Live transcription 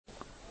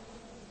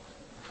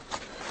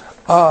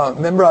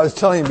Remember I was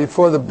telling you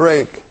before the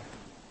break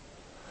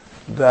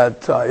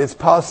that it's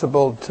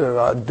possible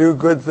to do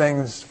good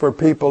things for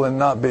people and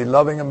not be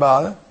loving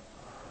about it.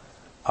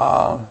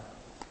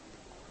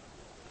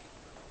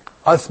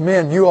 Us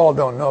men, you all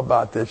don't know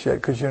about this yet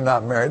because you're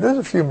not married. There's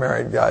a few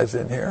married guys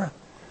in here.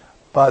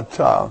 But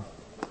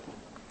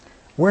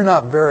we're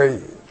not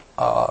very,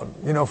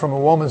 from a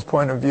woman's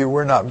point of view,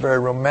 we're not very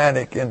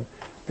romantic.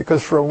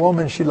 Because for a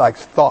woman, she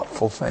likes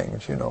thoughtful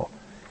things,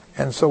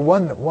 And so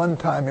one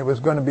time it was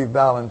going to be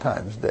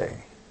Valentine's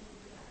Day.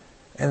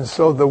 And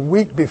so the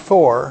week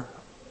before,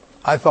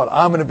 I thought,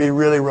 I'm going to be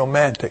really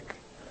romantic.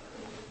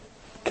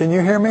 Can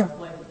you hear me?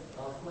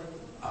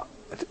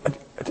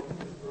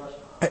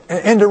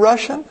 Into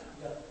Russian?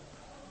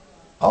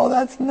 Oh,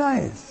 that's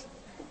nice.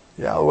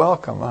 Yeah,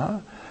 welcome, huh?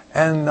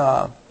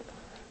 And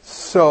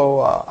so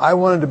I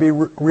wanted to be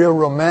real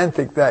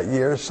romantic that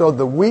year. So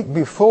the week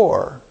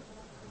before,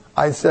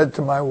 I said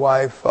to my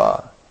wife,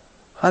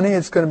 honey,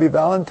 it's going to be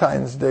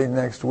Valentine's Day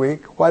next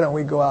week. Why don't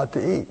we go out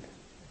to eat?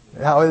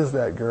 How is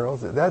that,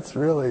 girls? That's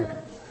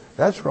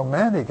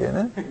romantic,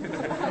 isn't it?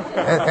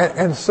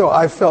 And so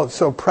I felt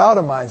so proud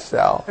of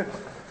myself.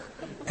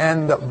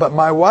 But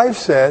my wife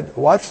said,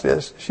 watch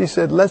this. She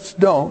said, let's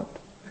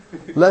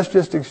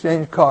just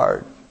exchange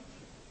cards.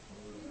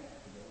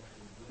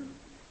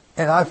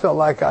 And I felt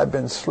like I'd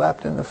been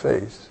slapped in the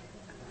face.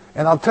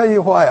 And I'll tell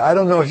you why. I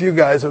don't know if you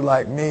guys are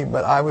like me,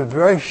 but I was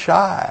very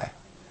shy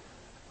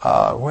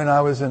when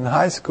I was in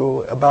high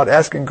school about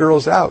asking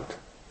girls out.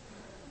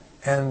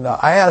 And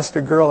I asked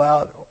a girl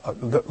out,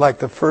 like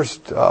the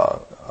first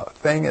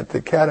thing at the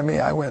academy.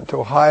 I went to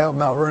Ohio,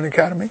 Mount Vernon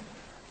Academy,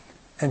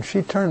 and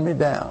she turned me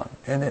down.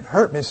 And it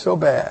hurt me so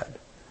bad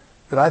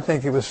that I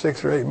think it was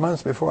 6 or 8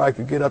 months before I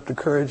could get up the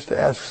courage to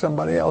ask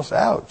somebody else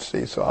out.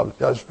 See, so I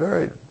was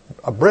very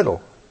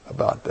brittle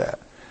about that.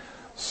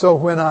 So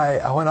when I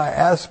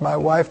asked my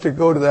wife to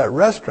go to that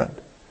restaurant,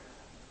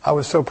 I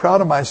was so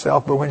proud of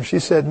myself. But when she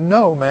said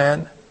no,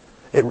 man,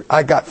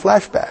 I got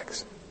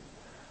flashbacks.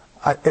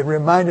 It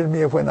reminded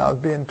me of when I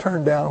was being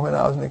turned down when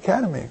I was in the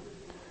academy.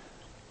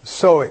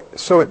 So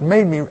it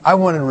made me, I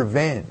wanted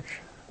revenge.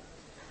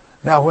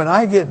 Now when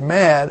I get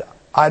mad,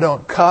 I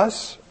don't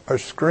cuss or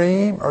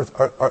scream or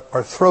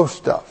throw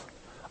stuff.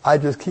 I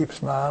just keep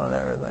smiling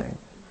and everything.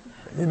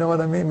 You know what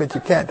I mean? But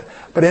you can't.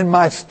 But in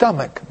my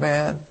stomach,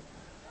 man,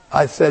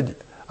 I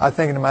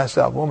thinking to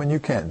myself, woman, you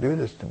can't do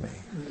this to me.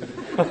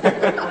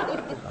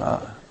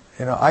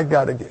 I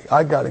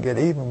gotta get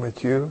even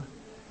with you.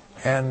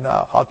 And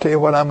I'll tell you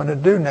what I'm going to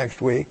do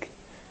next week.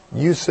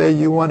 You say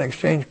you want to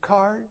exchange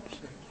cards,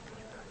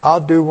 I'll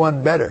do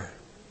one better.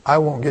 I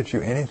won't get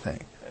you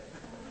anything.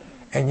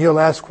 And you'll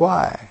ask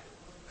why,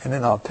 and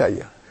then I'll tell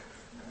you.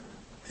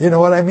 You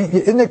know what I mean?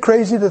 Isn't it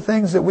crazy the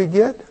things that we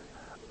get?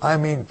 I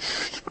mean,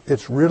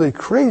 it's really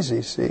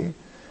crazy, see?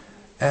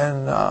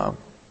 And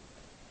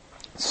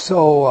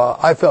so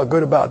I felt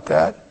good about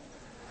that.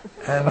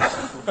 And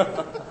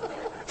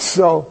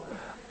so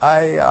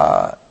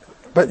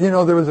but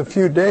there was a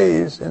few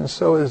days, and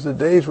so as the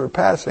days were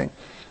passing,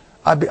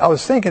 I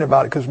was thinking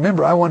about it, because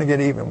remember, I want to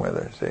get even with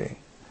her, see?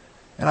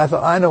 And I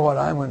thought, I know what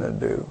I'm going to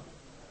do.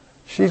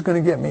 She's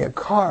going to get me a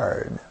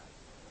card,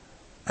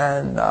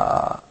 and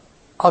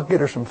I'll get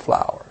her some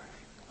flowers.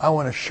 I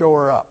want to show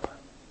her up,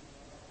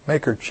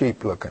 make her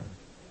cheap looking.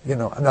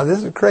 Now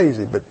this is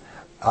crazy, but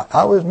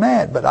I was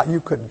mad, but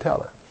you couldn't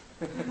tell her.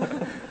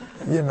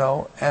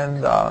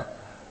 And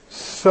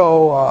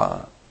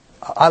so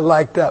I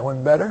liked that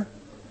one better.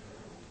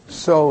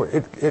 So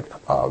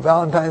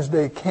Valentine's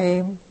Day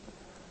came,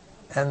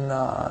 and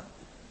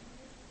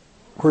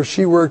where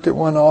she worked at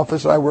one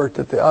office, I worked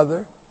at the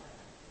other.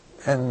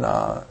 And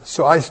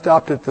so I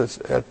stopped at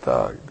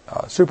the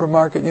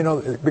supermarket,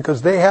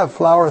 because they have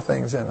flower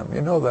things in them,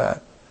 you know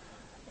that.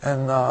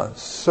 And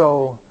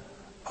so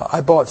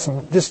I bought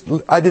some,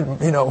 I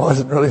didn't, it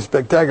wasn't really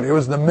spectacular. It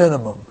was the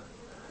minimum,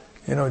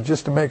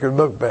 just to make her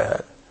look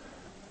bad.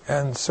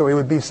 And so it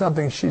would be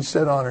something she'd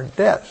set on her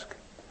desk.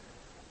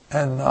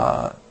 And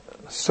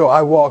so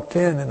I walked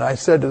in and I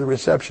said to the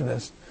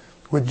receptionist,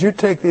 would you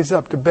take these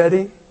up to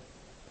Betty?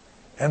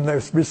 And the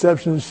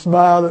receptionist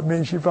smiled at me,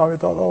 and she probably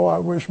thought, oh, I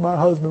wish my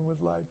husband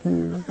was like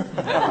you.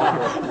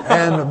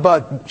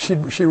 But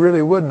she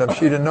really wouldn't have.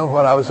 She didn't know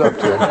what I was up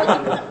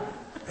to.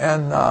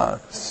 And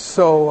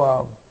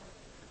so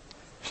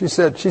she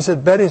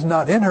said, Betty's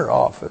not in her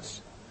office.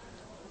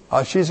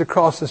 She's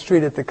across the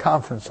street at the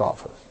conference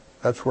office.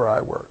 That's where I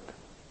worked.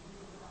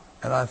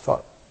 And I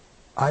thought,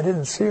 I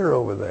didn't see her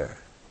over there.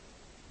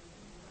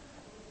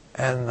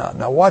 And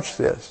now watch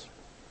this.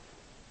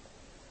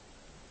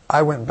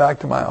 I went back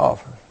to my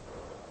office,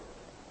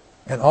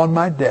 and on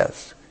my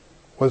desk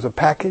was a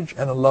package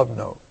and a love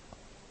note.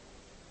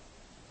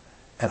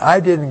 And I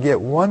didn't get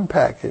one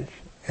package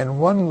and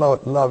one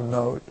love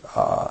note.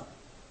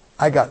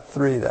 I got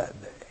 3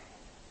 that day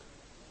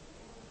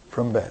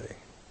from Betty.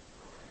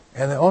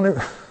 And the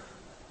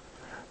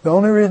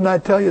only reason I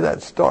tell you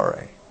that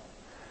story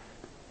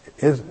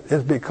is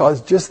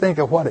because just think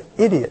of what an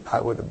idiot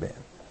I would have been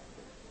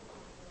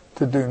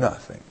to do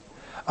nothing.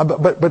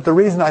 But the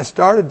reason I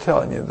started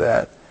telling you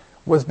that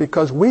was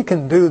because we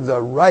can do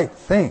the right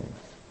thing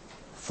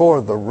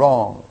for the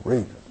wrong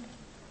reason.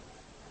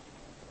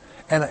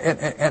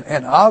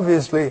 And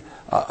obviously,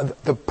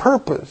 the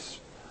purpose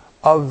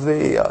of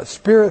the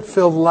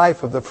Spirit-filled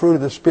life of the fruit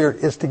of the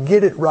Spirit is to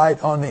get it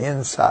right on the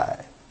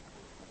inside.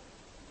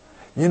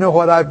 You know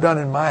what I've done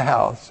in my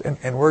house,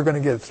 and we're going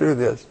to get through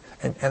this,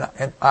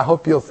 and I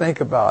hope you'll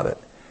think about it,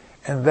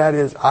 and that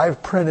is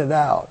I've printed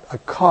out a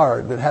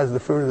card that has the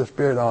fruit of the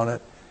Spirit on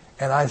it,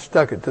 and I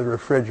stuck it to the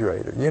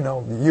refrigerator. You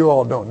know, you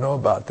all don't know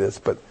about this,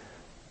 but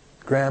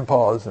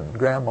grandpas and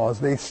grandmas,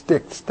 they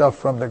stick stuff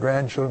from the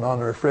grandchildren on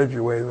the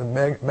refrigerator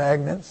with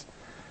magnets.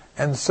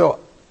 And so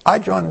I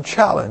want to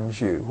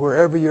challenge you,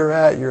 wherever you're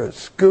at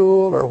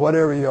school or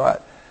whatever you're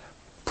at,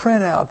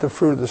 print out the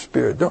fruit of the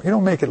Spirit. You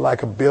don't make it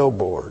like a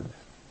billboard,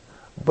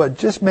 but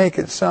just make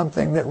it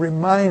something that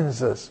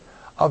reminds us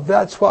of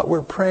that's what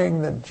we're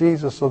praying that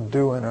Jesus will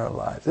do in our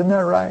lives. Isn't that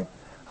right?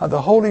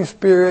 The Holy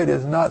Spirit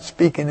is not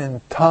speaking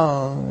in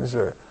tongues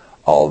or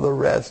all the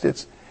rest.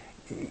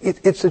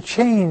 It's a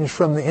change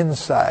from the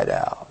inside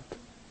out.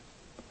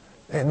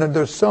 And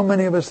there's so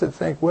many of us that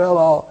think,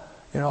 well,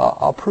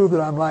 I'll prove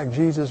that I'm like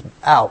Jesus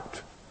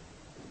out.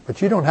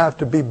 But you don't have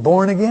to be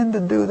born again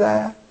to do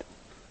that.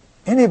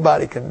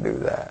 Anybody can do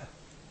that.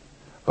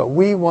 But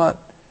we want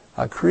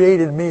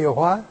create in me a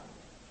what?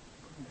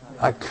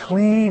 A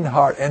clean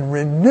heart, and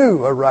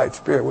renew a right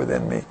spirit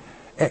within me.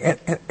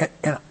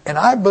 And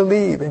I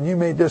believe, and you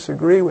may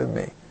disagree with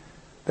me,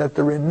 that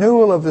the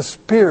renewal of the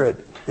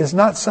Spirit is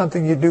not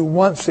something you do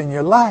once in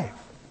your life.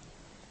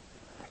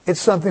 It's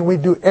something we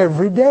do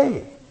every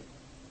day.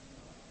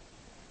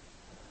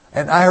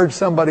 And I heard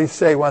somebody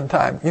say one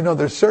time,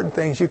 there's certain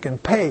things you can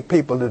pay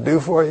people to do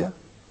for you.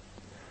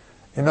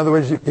 In other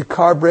words, your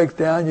car breaks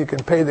down, you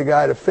can pay the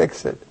guy to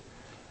fix it.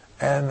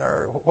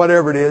 Or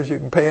whatever it is, you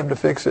can pay him to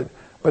fix it.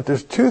 But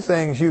there's two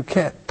things you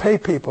can't pay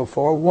people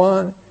for.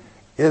 One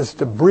is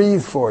to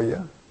breathe for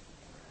you,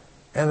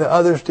 and the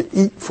other is to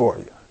eat for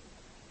you.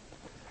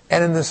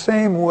 And in the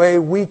same way,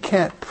 we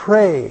can't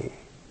pray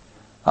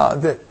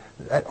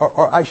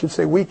or I should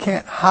say, we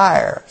can't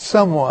hire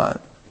someone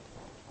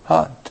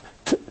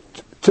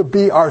to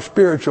be our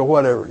spiritual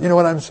whatever. You know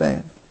what I'm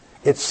saying?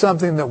 It's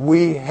something that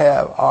we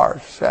have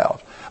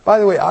ourselves. By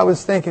the way, I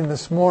was thinking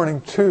this morning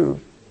too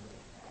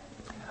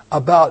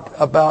about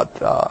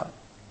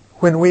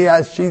when we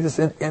ask Jesus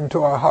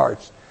into our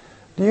hearts.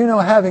 Do you know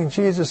having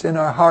Jesus in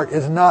our heart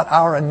is not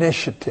our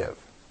initiative?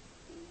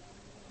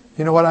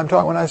 You know what I'm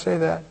talking when I say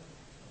that?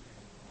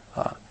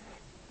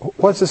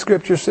 What's the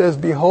scripture says?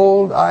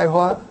 Behold, I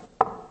what?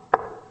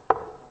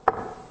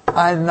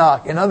 I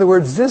knock. In other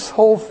words, this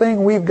whole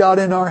thing we've got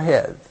in our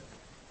head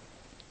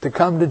to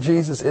come to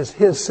Jesus is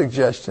His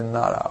suggestion,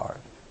 not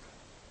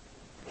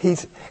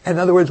ours. In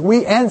other words,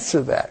 we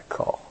answer that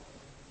call.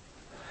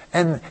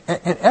 And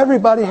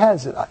everybody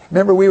has it.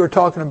 Remember we were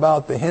talking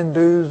about the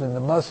Hindus and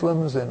the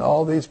Muslims and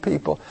all these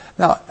people.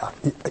 Now,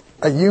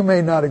 you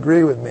may not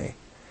agree with me,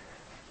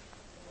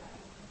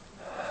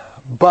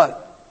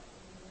 but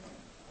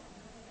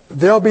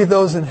there'll be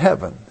those in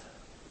heaven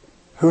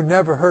who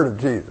never heard of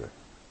Jesus.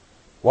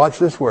 Watch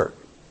this work.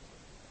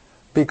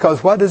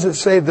 Because what does it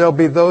say? There'll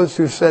be those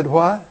who said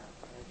what?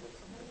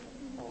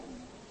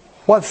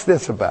 What's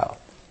this about?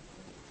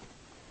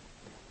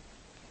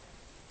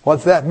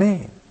 What's that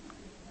mean?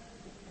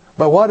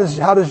 But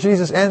how does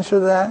Jesus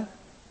answer that?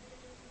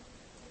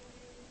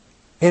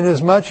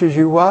 Inasmuch as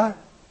you what?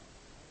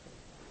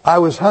 I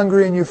was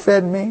hungry and you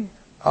fed me.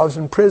 I was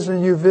in prison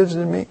and you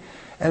visited me.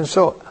 And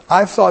so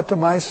I thought to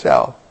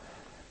myself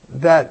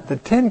that the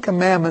 10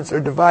 Commandments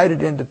are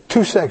divided into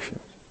 2 sections.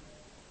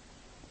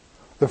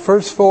 The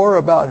first 4 are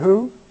about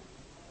who?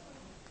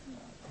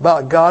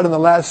 About God, and the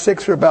last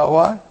 6 are about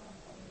what?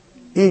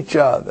 Each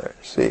other.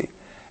 See?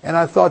 And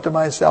I thought to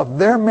myself,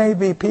 there may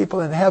be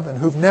people in heaven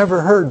who've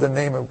never heard the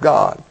name of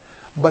God,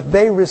 but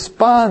they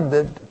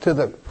responded to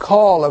the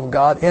call of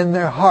God in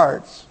their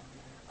hearts.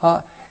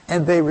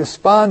 And they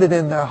responded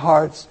in their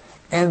hearts,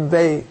 and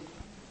in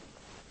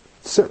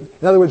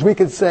other words, we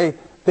could say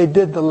they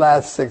did the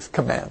last 6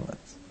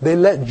 commandments. They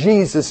let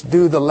Jesus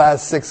do the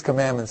last 6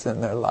 commandments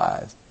in their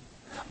lives.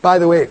 By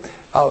the way,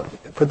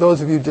 for those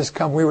of you who just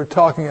come, we were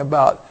talking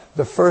about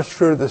the first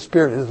fruit of the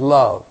Spirit is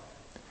love.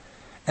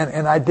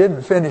 And I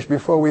didn't finish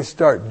before we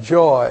start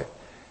joy.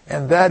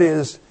 And that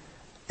is,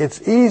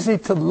 it's easy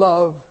to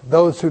love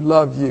those who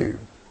love you.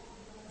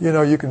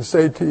 You can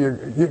say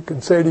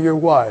to your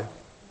wife,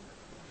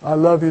 I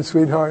love you,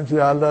 sweetheart.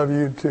 Yeah, I love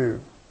you too.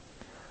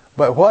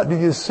 But what do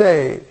you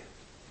say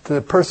to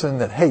the person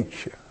that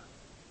hates you?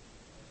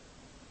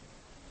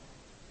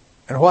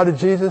 And what did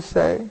Jesus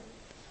say?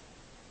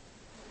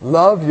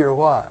 Love your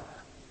what?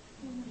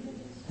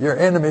 Your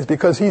enemies.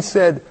 Because He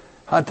said,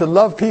 to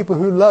love people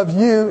who love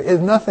you is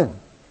nothing.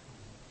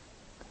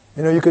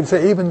 You could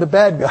say even the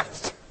bad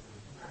guys.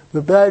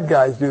 The bad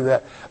guys do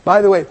that.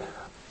 By the way,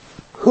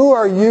 who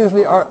are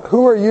usually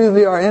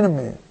our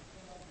enemies?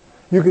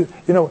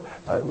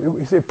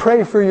 We say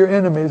pray for your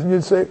enemies, and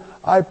you'd say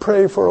I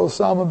pray for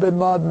Osama bin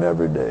Laden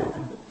every day.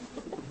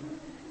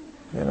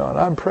 And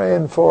I'm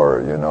praying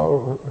for, do you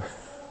know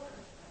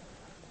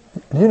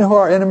who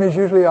our enemies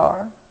usually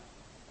are?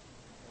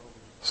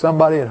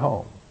 Somebody at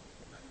home.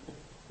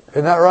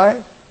 Isn't that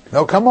right?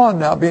 No, come on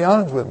now, be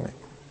honest with me.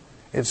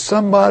 It's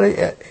somebody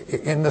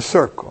in the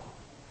circle.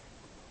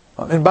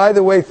 And by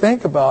the way,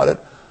 think about it.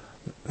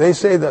 They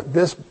say that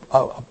this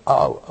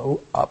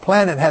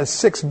planet has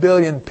 6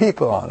 billion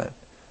people on it.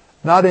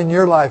 Not in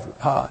your life.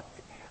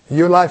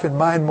 Your life and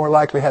mine more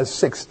likely has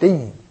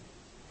 16.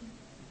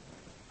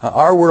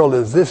 Our world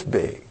is this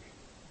big.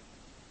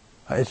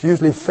 It's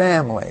usually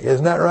family.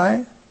 Isn't that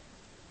right?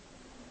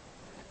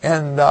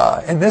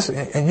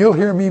 And you'll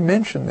hear me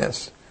mention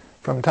this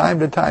from time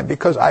to time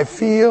because I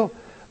feel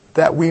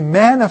that we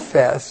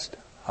manifest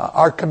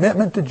our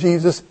commitment to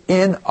Jesus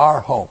in our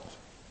homes.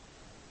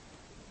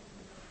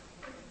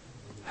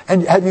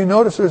 And have you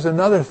noticed there's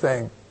another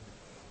thing?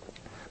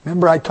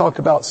 Remember I talked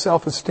about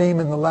self-esteem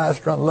in the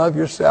last run, love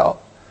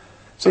yourself.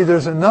 See,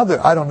 there's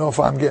another, I don't know if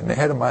I'm getting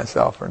ahead of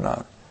myself or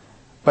not,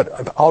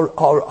 but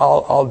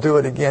I'll do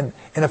it again.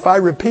 And if I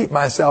repeat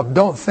myself,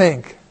 don't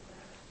think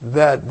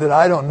that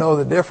I don't know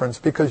the difference,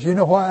 because you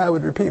know why I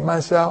would repeat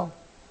myself?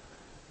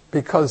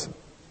 Because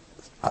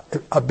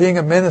being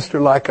a minister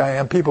like I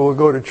am, people will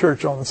go to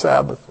church on the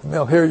Sabbath and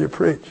they'll hear you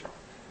preach.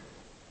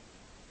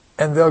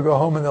 And they'll go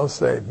home and they'll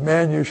say,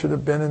 man, you should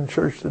have been in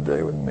church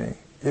today with me.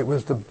 It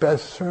was the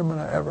best sermon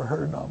I ever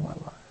heard in all my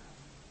life.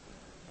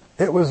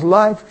 It was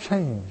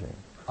life-changing.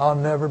 I'll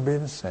never be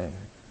the same.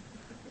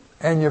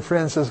 And your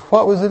friend says,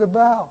 what was it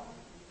about?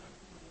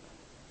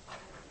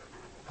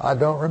 I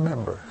don't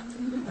remember.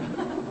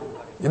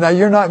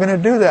 You're not going to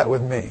do that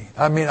with me.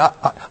 I mean,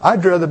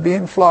 I'd rather be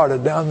in Florida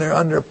down there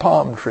under a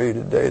palm tree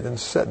today than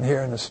sitting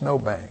here in a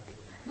snowbank.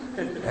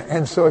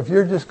 And so if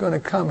you're just going to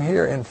come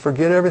here and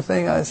forget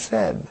everything I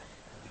said,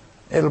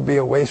 it'll be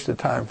a waste of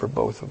time for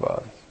both of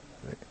us.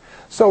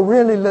 So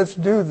really, let's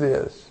do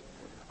this.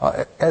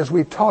 As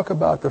we talk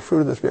about the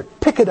fruit of the Spirit,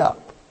 pick it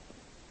up.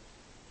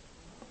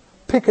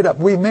 Pick it up.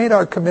 We made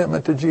our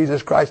commitment to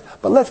Jesus Christ,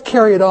 but let's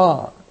carry it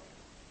on.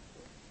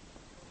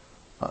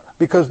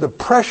 Because the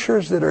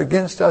pressures that are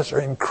against us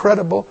are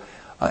incredible.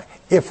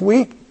 If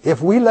we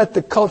let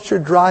the culture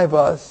drive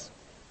us,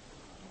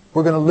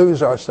 we're going to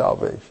lose our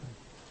salvation.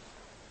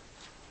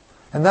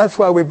 And that's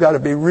why we've got to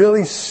be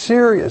really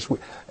serious.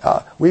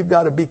 We've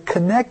got to be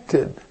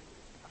connected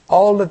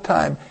all the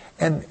time.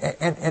 And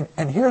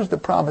here's the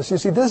promise. You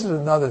see, this is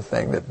another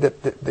thing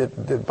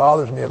that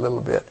bothers me a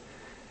little bit,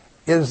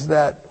 is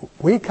that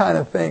we kind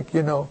of think,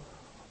 now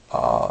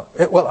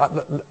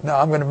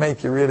I'm going to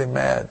make you really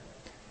mad.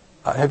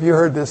 Have you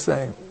heard this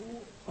saying?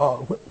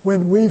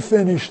 When we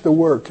finish the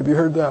work, have you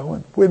heard that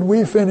one? When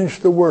we finish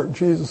the work,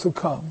 Jesus will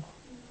come.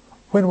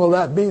 When will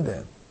that be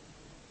then?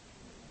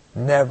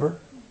 Never.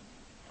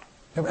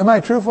 Am I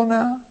truthful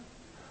now?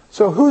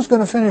 So who's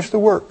going to finish the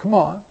work? Come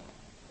on.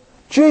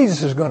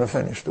 Jesus is going to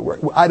finish the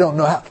work. I don't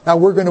know how. Now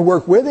we're going to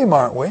work with Him,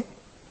 aren't we?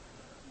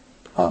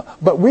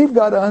 But we've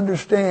got to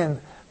understand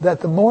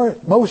that the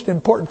most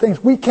important things,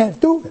 we can't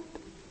do it.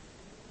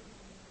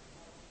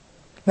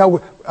 Now,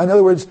 in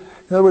other words,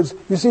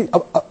 you see,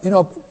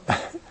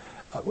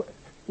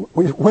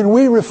 when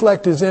we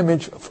reflect His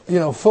image,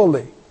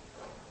 fully,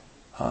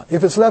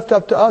 if it's left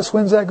up to us,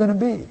 when's that going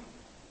to be?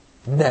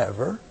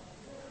 Never.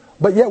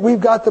 But yet we've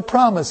got the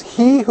promise.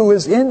 He who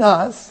is in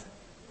us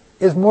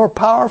is more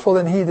powerful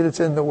than he that's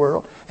in the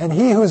world. And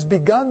He who's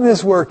begun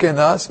this work in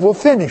us will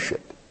finish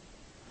it.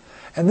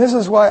 And this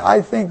is why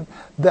I think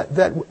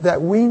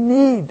that we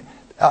need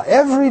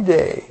every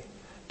day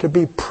to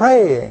be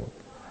praying.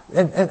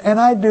 And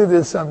I do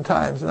this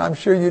sometimes, and I'm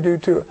sure you do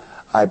too.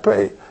 I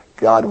pray,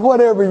 God,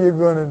 whatever you're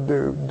going to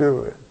do,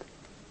 do it.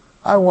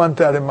 I want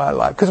that in my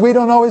life. Because we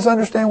don't always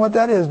understand what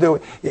that is, do we?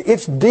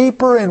 It's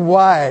deeper and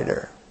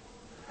wider.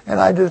 And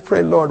I just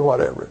pray, Lord,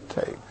 whatever it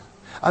takes.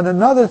 And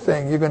another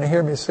thing you're going to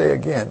hear me say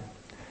again,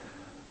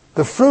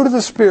 the fruit of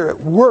the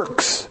Spirit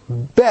works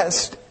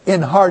best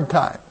in hard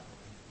times.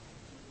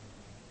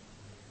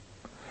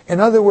 In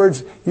other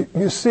words,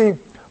 you see,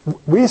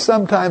 we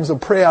sometimes will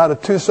pray out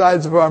of two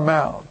sides of our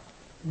mouth.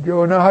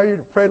 You know how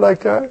you pray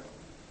like that?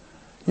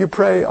 You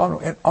pray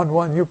on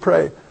one, you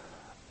pray,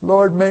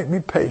 Lord, make me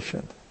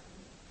patient.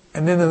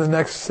 And then in the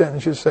next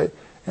sentence you say,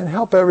 and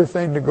help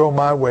everything to go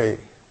my way.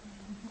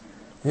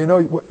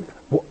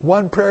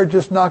 One prayer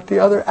just knocked the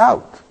other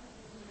out.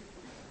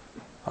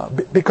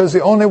 Because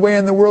the only way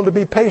in the world to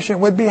be patient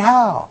would be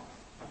how?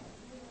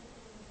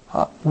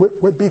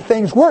 Would be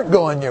things weren't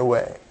going your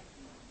way.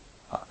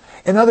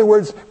 In other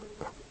words,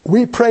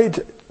 we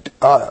prayed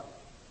to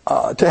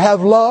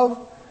have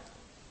love.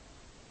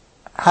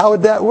 How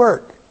would that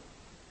work?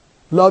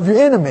 Love your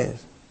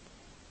enemies.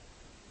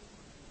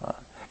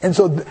 And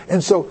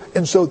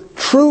so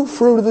true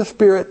fruit of the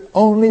Spirit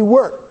only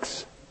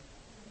works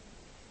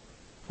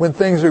when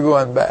things are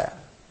going bad.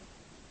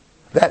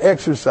 That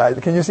exercise,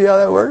 can you see how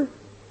that works?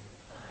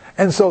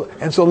 And so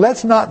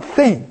let's not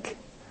think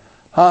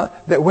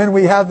that when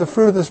we have the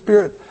fruit of the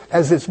Spirit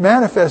as it's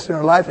manifested in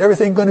our life,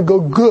 everything's going to go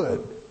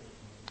good.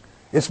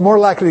 It's more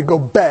likely to go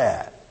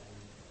bad.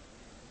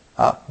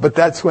 But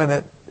that's when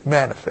it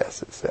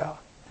manifests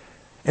itself.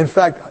 In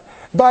fact,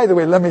 by the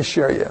way, let me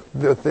share you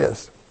with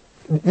this.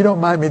 You don't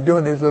mind me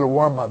doing these little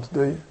warm-ups,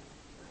 do you?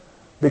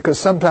 Because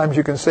sometimes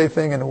you can say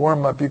things in a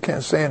warm-up you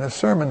can't say in a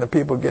sermon, the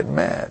people get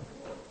mad.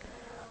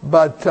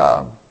 But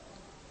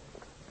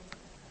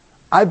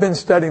I've been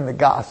studying the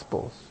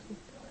Gospels.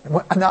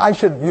 Now, I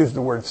shouldn't use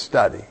the word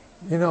study.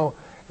 You know,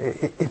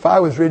 if I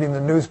was reading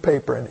the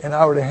newspaper and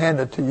I were to hand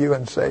it to you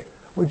and say,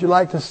 would you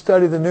like to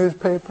study the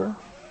newspaper?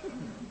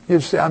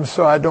 You'd say, I'm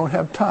sorry, I don't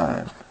have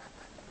time.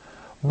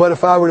 But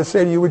if I were to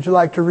say to you, would you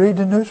like to read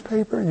the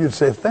newspaper? You'd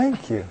say,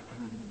 thank you.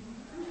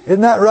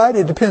 Isn't that right?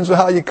 It depends on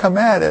how you come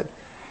at it.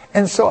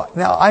 And so,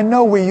 now, I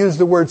know we use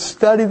the word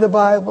study the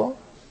Bible,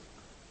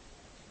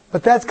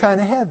 but that's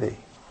kind of heavy.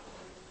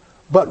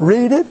 But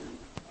read it?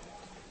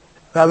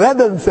 Now, that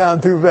doesn't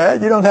sound too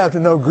bad. You don't have to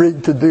know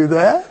Greek to do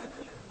that.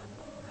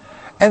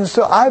 And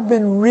so, I've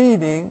been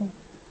reading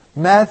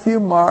Matthew,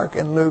 Mark,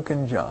 and Luke,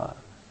 and John.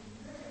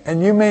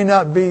 And you may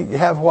not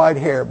have white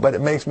hair, but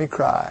it makes me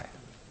cry.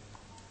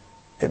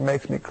 It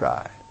makes me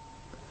cry.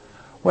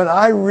 When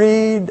I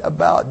read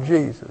about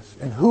Jesus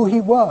and who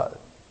he was,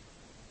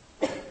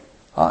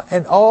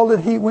 and all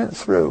that he went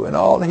through and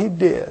all that he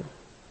did,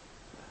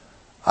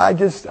 I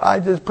just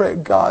pray,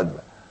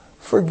 God,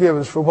 forgive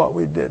us for what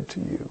we did to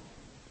you.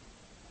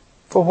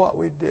 For what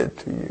we did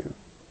to you.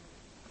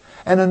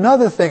 And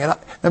another thing, and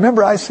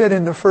remember I said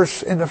in the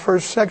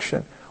first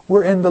section,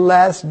 we're in the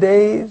last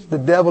days. The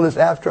devil is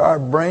after our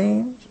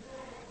brains.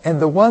 And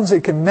the ones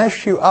that can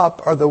mess you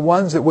up are the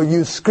ones that will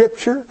use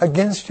Scripture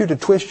against you to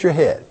twist your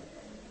head.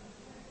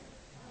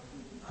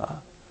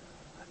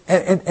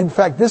 And in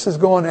fact, this is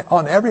going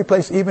on every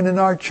place, even in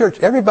our church.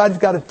 Everybody's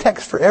got a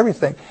text for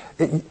everything.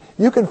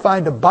 You can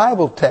find a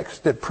Bible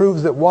text that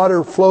proves that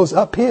water flows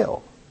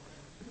uphill.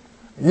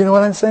 You know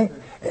what I'm saying?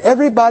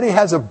 Everybody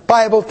has a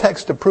Bible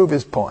text to prove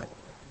his point.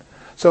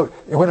 So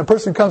when a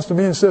person comes to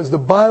me and says, the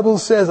Bible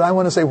says, I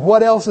want to say,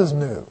 what else is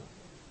new?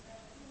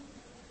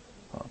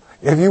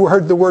 Have you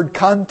heard the word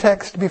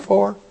context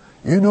before?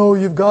 You know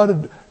you've got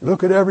to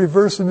look at every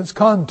verse in its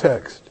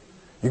context.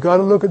 You've got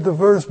to look at the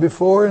verse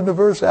before and the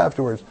verse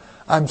afterwards.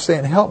 I'm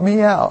saying, help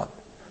me out.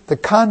 The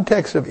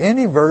context of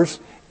any verse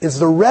is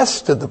the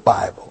rest of the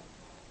Bible.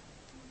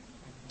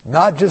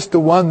 Not just the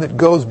one that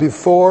goes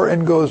before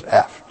and goes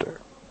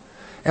after.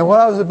 And what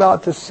I was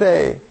about to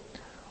say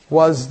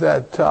was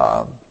that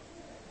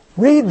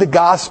read the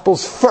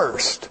Gospels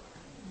first.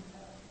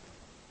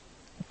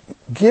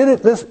 Get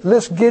it.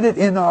 Let's get it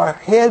in our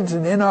heads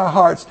and in our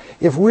hearts.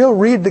 If we'll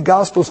read the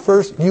Gospels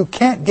first, you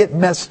can't get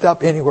messed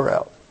up anywhere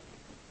else.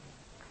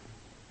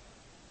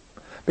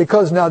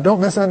 Because now,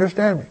 don't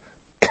misunderstand me.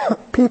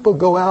 People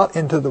go out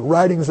into the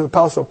writings of the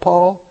Apostle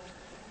Paul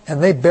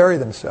and they bury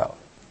themselves.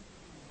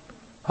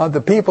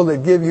 The people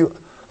that give you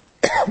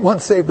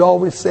once saved,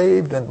 always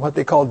saved, and what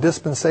they call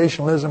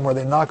dispensationalism, where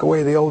they knock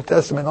away the Old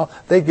Testament,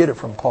 they get it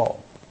from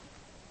Paul.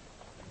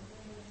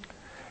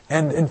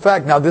 And in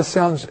fact, now this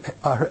sounds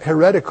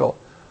heretical,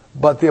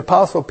 but the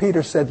Apostle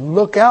Peter said,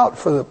 look out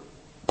for the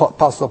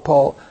Apostle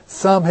Paul.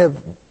 Some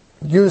have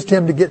used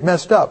him to get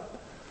messed up.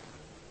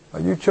 Are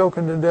you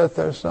choking to death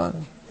there,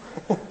 son?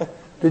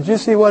 Did you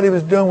see what he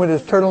was doing with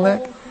his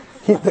turtleneck?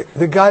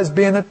 The guy's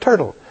being a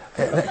turtle.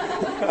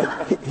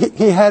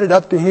 He had it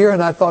up to here,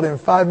 and I thought in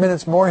 5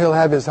 minutes more he'll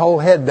have his whole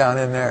head down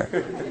in there.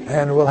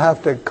 And we'll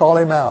have to call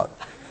him out.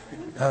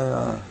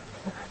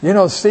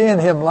 Seeing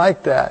him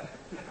like that,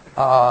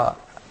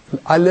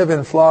 I live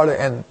in Florida,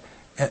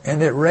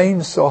 and it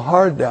rains so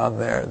hard down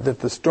there that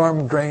the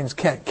storm drains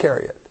can't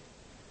carry it.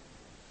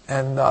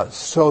 And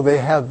so they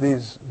have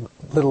these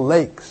little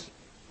lakes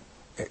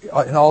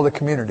in all the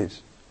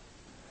communities.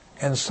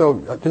 And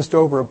so just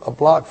over a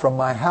block from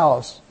my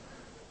house,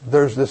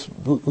 there's this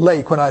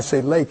lake. When I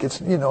say lake,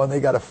 it's, and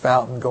they got a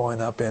fountain going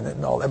up in it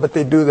and all that. But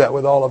they do that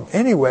with all of them.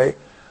 Anyway,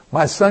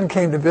 my son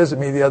came to visit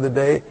me the other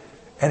day,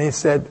 and he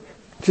said,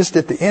 just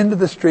at the end of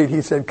the street,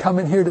 he said, come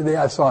in here today,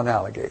 I saw an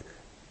alligator.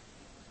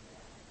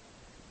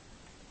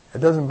 It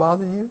doesn't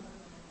bother you?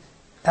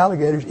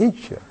 Alligators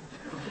eat you.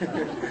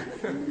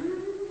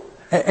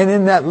 And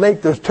in that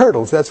lake, there's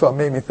turtles. That's what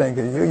made me think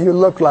of you. You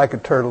look like a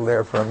turtle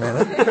there for a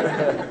minute.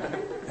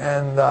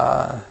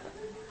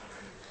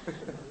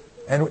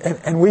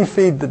 And we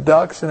feed the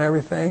ducks and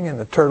everything, and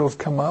the turtles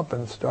come up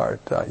and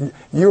start.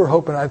 You were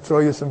hoping I'd throw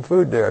you some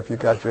food there if you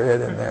got your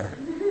head in there.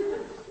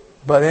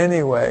 But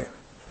anyway,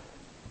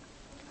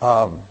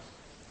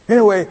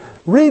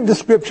 read the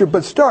Scripture,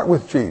 but start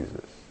with Jesus.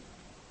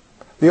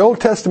 The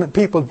Old Testament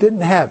people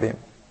didn't have him,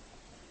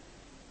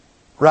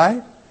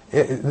 right?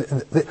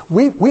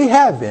 We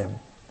have him.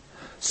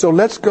 So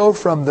let's go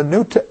from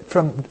the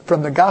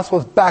from the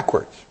Gospels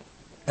backwards,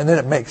 and then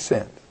it makes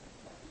sense.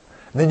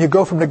 And then you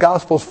go from the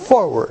Gospels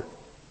forward,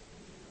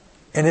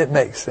 and it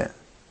makes sense.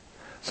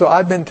 So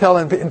I've been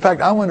telling people, in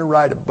fact, I want to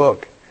write a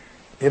book.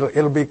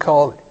 It'll be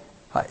called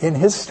In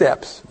His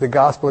Steps, the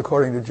Gospel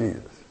According to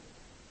Jesus.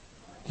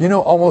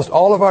 Almost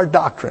all of our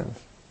doctrines,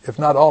 if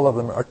not all of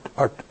them,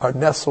 are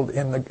nestled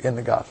in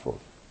the Gospels.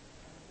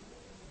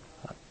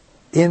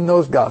 In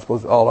those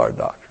Gospels, all our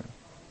doctrines.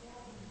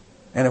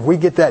 And if we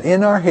get that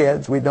in our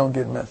heads, we don't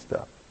get messed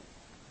up.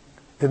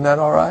 Isn't that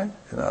all right?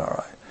 Isn't that all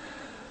right?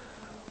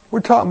 We're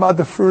talking about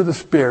the fruit of the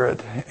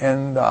Spirit,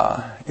 and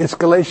it's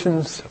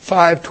Galatians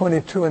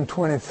 5:22 and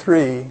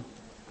 23.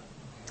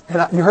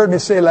 And you heard me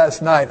say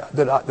last night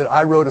that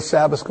I wrote a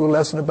Sabbath school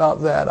lesson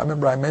about that. I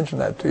remember I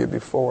mentioned that to you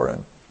before,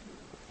 and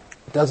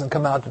it doesn't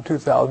come out to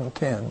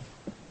 2010.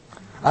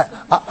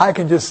 I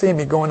can just see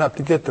me going up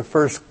to get the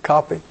first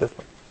copy.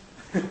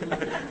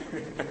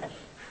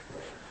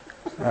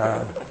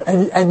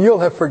 And you'll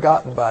have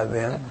forgotten by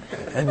then,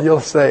 and you'll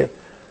say,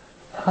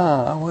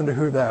 I wonder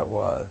who that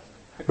was.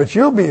 But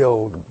you'll be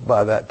old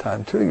by that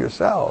time too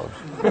yourselves.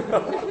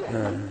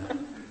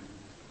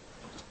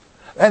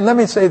 And let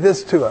me say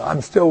this too.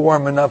 I'm still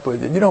warming up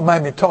with you. You don't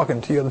mind me talking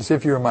to you as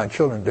if you were my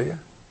children, do you?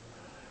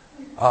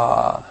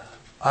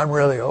 I'm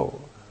really old.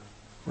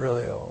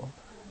 Really old.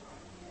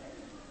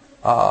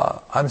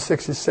 I'm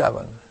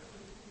 67.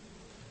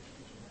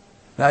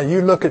 Now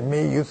you look at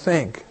me, you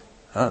think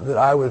that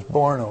I was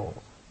born old.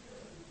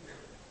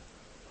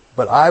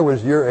 But I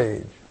was your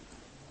age.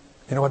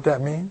 You know what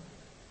that means?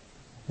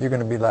 You're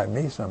going to be like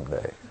me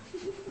someday.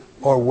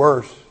 Or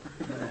worse.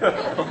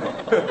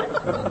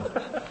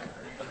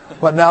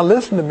 But now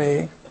listen to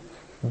me.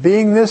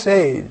 Being this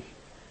age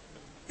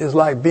is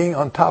like being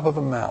on top of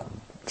a mountain.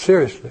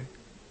 Seriously.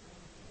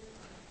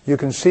 You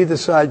can see the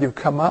side you've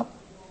come up,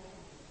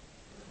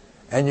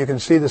 and you can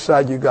see the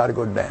side you've got to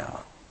go down.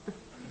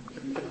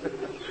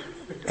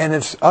 And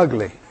it's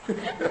ugly.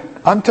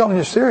 I'm telling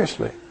you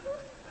seriously.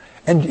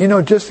 And you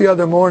know, just the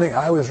other morning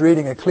I was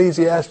reading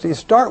Ecclesiastes.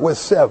 Start with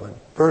 7,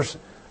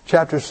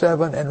 chapter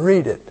 7, and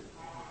read it.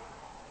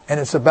 And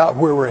it's about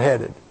where we're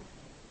headed.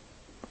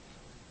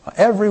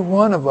 Every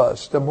one of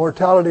us, the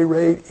mortality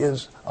rate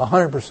is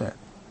 100%.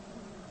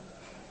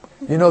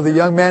 You know the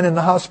young man in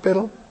the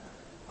hospital?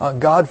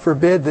 God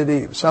forbid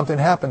that something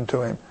happened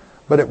to him.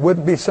 But it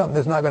wouldn't be something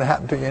that's not going to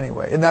happen to you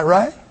anyway. Isn't that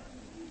right?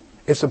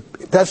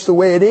 That's the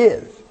way it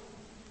is.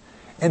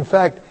 In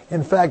fact,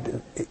 in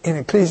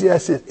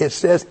Ecclesiastes it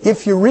says,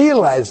 if you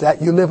realize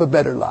that, you live a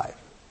better life.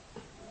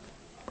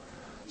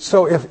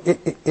 So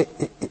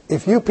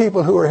if you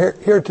people who are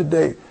here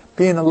today,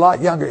 being a lot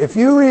younger, if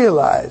you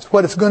realize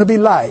what it's going to be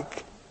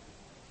like,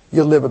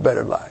 you'll live a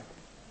better life.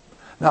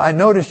 Now I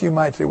notice you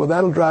might say, well,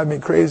 that'll drive me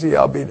crazy.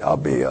 I'll be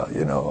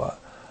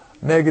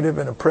negative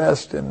and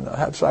oppressed and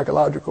have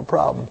psychological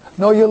problems.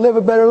 No, you'll live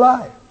a better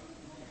life.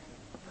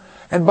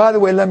 And by the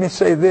way, let me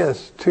say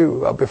this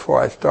too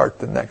before I start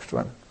the next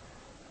one.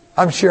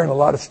 I'm sharing a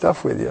lot of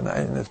stuff with you,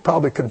 and it's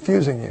probably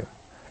confusing you.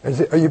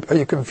 Are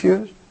you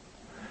confused?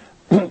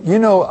 You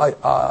know,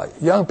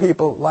 young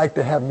people like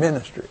to have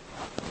ministry.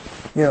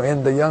 You know,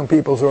 in the young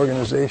people's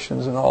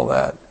organizations and all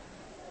that.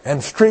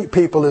 And street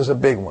people is a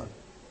big one.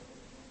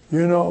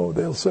 You know,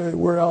 they'll say,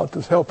 we're out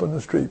just helping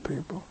the street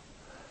people.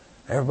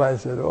 Everybody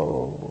said,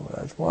 oh,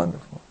 that's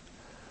wonderful.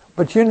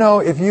 But you know,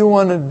 if you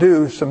want to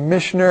do some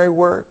missionary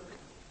work,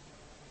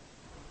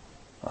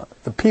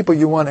 the people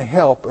you want to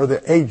help are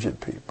the aged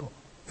people,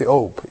 the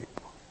old people.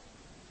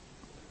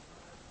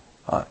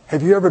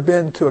 Have you ever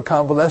been to a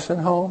convalescent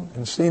home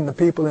and seen the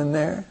people in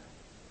there?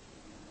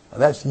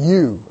 That's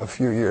you a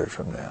few years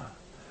from now.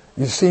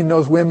 You've seen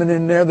those women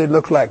in there, they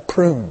look like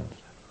prunes.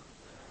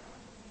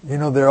 You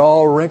know, they're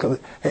all wrinkled.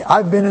 Hey,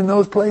 I've been in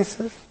those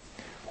places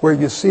where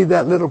you see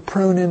that little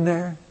prune in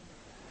there,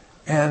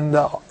 and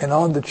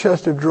on the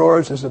chest of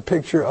drawers is a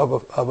picture of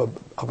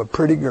a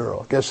pretty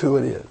girl. Guess who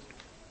it is?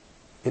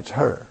 It's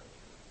her.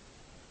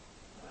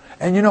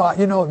 And you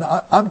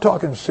know, I'm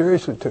talking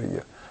seriously to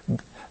you.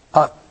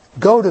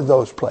 Go to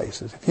those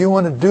places. If you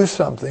want to do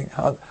something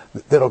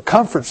that'll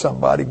comfort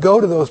somebody, go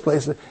to those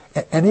places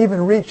and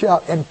even reach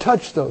out and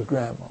touch those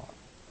grandmas.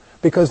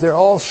 Because they're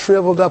all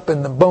shriveled up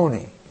in the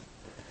bony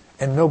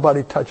and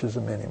nobody touches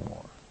them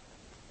anymore.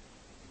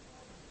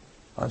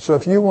 So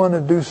if you want to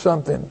do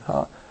something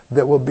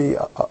that will be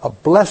a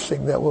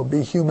blessing, that will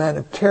be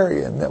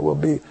humanitarian, that will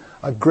be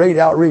a great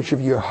outreach of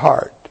your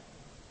heart,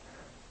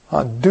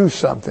 do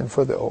something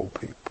for the old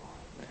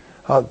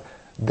people.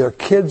 Their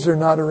kids are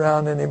not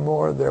around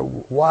anymore. Their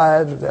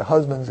wives, their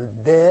husbands are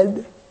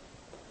dead.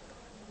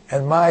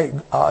 And my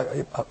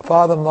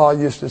father-in-law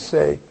used to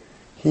say,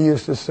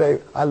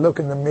 I look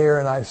in the mirror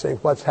and I say,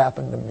 what's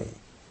happened to me?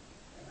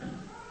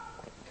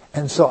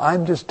 And so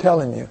I'm just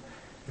telling you,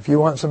 if you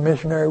want some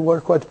missionary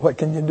work, what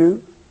can you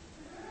do?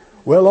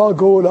 Well, I'll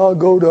go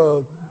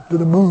to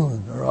the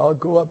moon, or I'll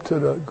go out to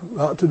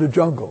the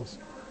jungles.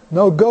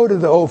 No, go to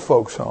the old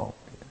folks' home.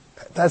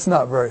 That's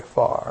not very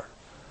far.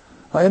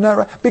 Isn't that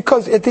right?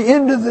 Because at the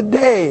end of the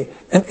day,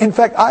 and in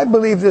fact, I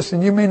believe this,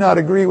 and you may not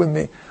agree with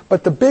me,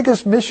 but the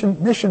biggest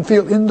mission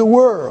field in the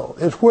world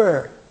is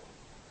where?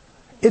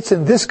 It's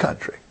in this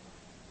country.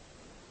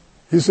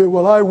 You say,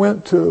 well, I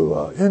went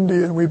to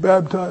India and we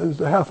baptized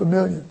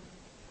 500,000.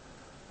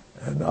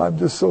 And I'm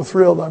just so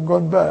thrilled I'm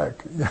going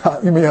back.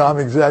 You mean I'm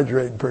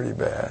exaggerating pretty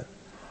bad.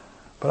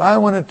 But I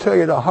want to tell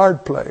you the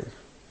hard place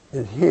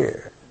is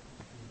here.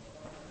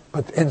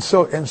 And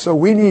so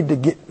we need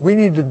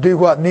to do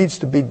what needs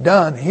to be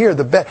done here.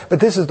 But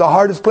this is the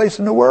hardest place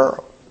in the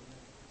world.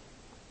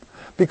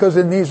 Because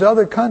in these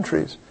other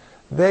countries,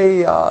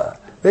 they've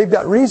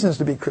got reasons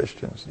to be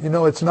Christians. You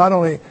know, it's not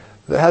only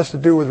that has to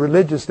do with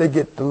religious, they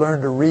get to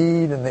learn to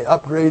read and they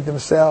upgrade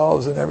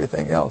themselves and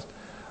everything else.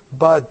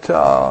 But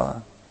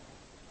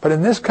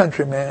in this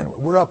country,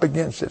 man, we're up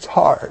against it's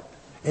hard.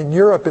 In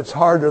Europe, it's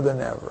harder than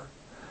ever.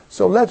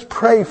 So let's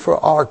pray for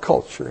our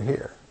culture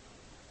here.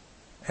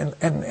 And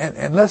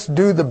let's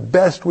do the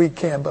best we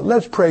can, but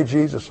let's pray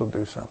Jesus will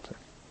do something.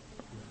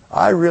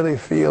 I really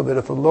feel that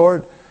if the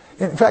Lord,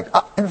 in fact,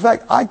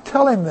 I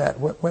tell him that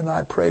when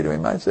I pray to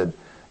him. I said,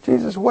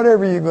 Jesus,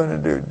 whatever you're going to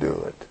do,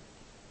 do it.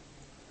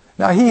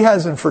 Now, he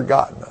hasn't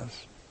forgotten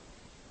us.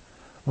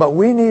 But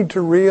we need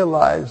to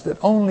realize that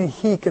only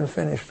he can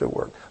finish the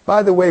work.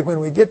 By the way, when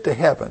we get to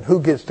heaven,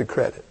 who gets the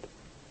credit?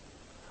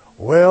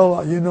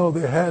 Well, you know,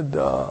 they had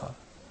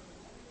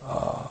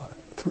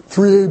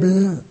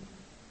 3ABN.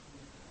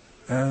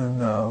 And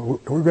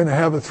we're going to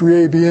have a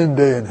 3ABN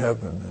day in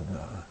heaven. And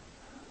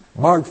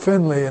Mark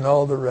Finley and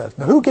all the rest.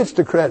 Now, who gets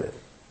the credit?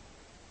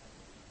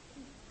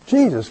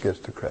 Jesus gets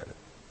the credit.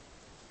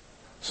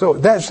 So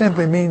that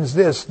simply means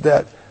this,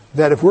 that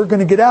if we're going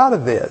to get out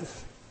of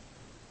this,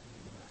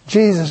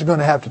 Jesus is going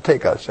to have to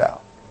take us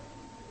out.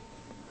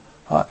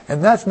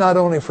 And that's not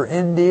only for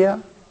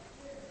India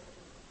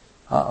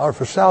or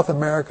for South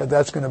America.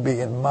 That's going to be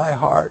in my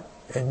heart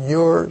and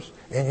yours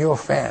and your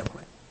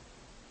family.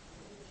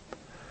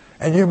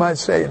 And you might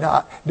say,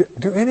 now,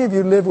 do any of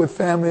you live with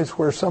families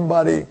where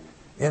somebody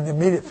in the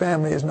immediate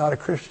family is not a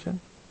Christian?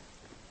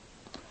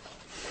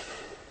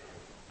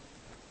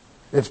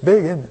 It's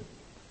big, isn't it?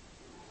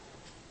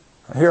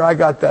 Here I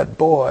got that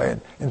boy.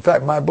 And in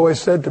fact, my boy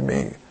said to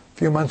me a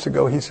few months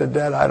ago, he said,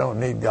 Dad, I don't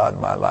need God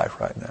in my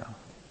life right now.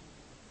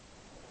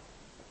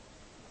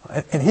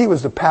 And he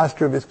was the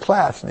pastor of his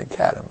class in the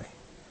academy.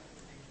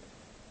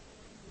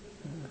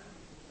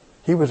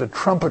 He was a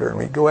trumpeter, and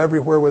we'd go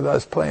everywhere with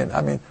us playing.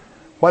 I mean,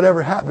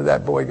 whatever happened to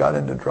that boy got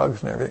into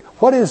drugs and everything.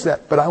 What is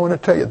that? But I want to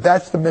tell you,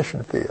 that's the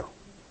mission field.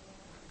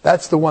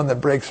 That's the one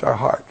that breaks our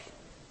hearts.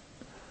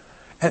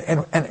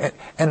 And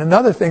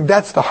another thing,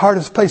 that's the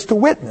hardest place to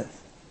witness.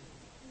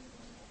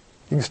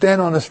 You can stand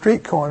on a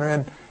street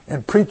corner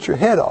and preach your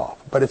head off,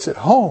 but it's at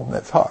home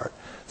that's hard.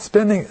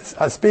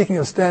 Speaking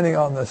of standing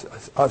on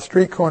the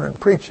street corner and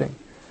preaching,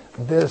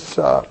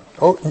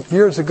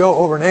 years ago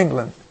over in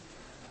England,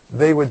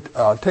 they would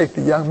take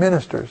the young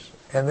ministers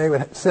and they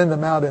would send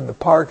them out in the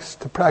parks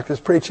to practice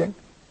preaching.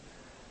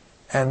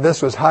 And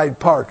this was Hyde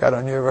Park. I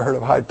don't know if you ever heard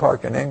of Hyde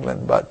Park in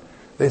England, but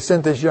they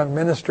sent this young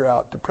minister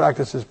out to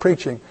practice his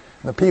preaching.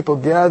 And the people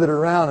gathered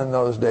around in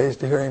those days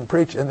to hear him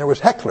preach. And there was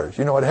hecklers.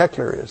 You know what a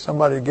heckler is?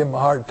 Somebody to give him a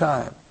hard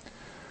time.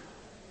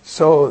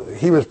 So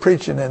he was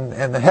preaching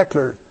and the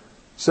heckler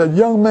said,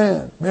 "Young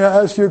man, may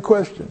I ask you a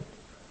question?"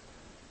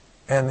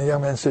 And the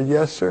young man said,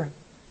 "Yes, sir."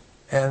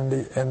 And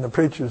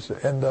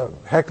the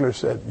heckler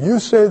said, "You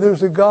say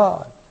there's a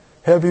God.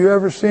 Have you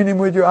ever seen him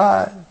with your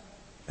eyes?"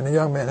 And the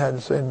young man had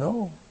to say,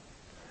 "No."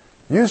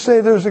 "You say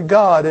there's a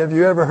God. Have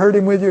you ever heard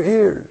him with your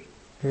ears?"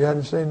 He had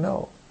to say,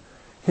 "No."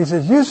 He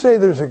says, "You say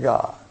there's a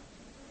God,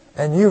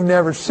 and you've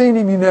never seen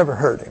him, you never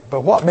heard him.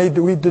 But what may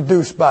we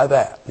deduce by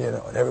that?" You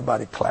know, and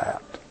everybody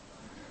clapped.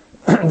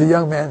 The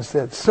young man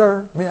said,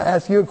 "Sir, may I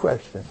ask you a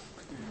question?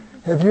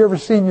 Have you ever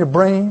seen your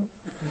brain?"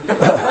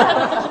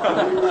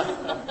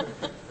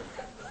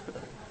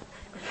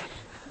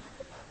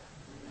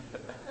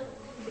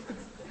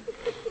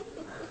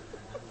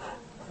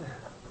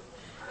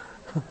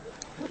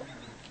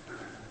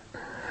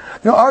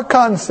 You know, our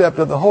concept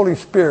of the Holy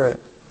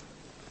Spirit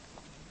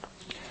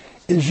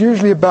is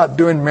usually about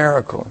doing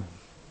miracles.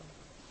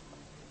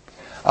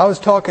 I was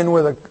talking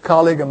with a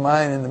colleague of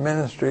mine in the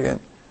ministry, and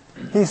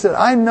he said,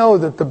 "I know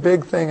that the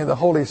big thing of the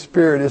Holy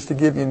Spirit is to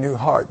give you a new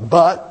heart,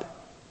 but..."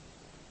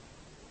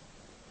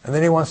 And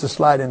then he wants to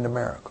slide into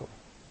miracle.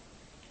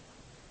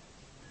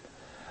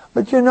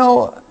 But you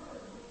know,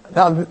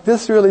 now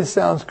this really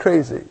sounds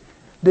crazy.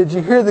 Did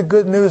you hear the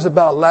good news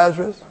about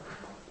Lazarus?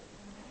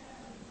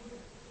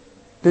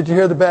 Did you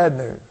hear the bad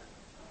news?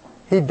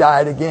 He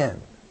died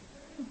again.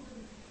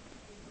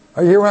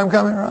 Are you hear where I'm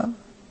coming from?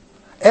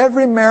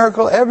 Every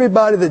miracle,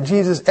 everybody that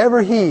Jesus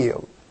ever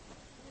healed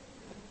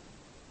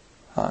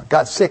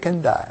got sick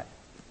and died.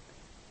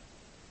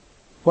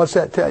 What's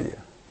that tell you?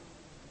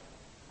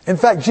 In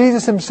fact,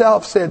 Jesus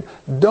himself said,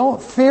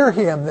 "Don't fear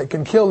him that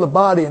can kill the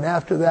body, and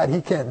after that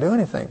he can't do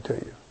anything to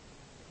you.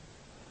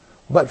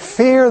 But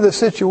fear the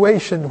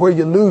situation where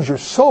you lose your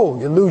soul,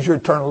 you lose your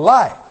eternal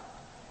life."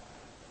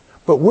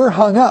 But we're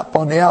hung up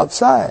on the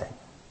outside.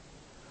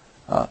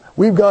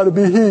 We've got to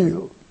be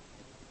healed.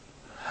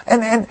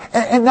 And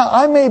now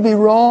I may be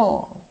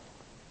wrong,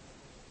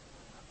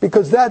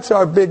 because that's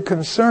our big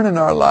concern in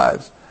our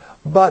lives.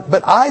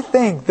 But I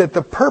think that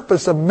the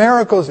purpose of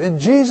miracles in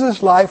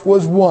Jesus' life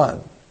was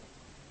one.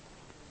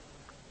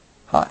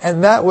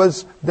 And that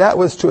was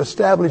to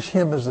establish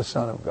him as the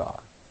Son of God.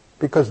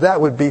 Because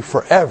that would be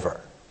forever.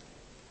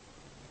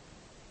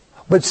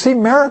 But see,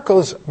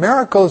 miracles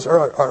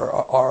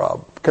are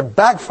can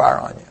backfire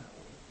on you.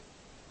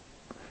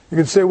 You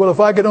could say, well, if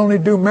I could only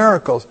do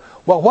miracles.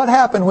 Well, what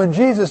happened when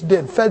Jesus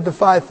fed the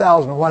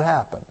 5,000? What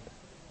happened?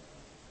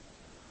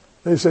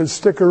 They said,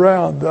 stick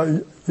around.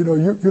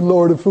 You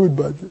lower the food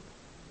budget.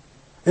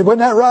 Wasn't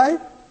that right?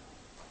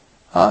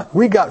 Huh?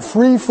 We got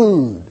free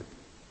food.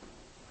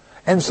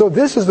 And so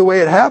this is the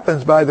way it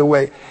happens, by the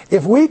way.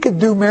 If we could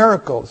do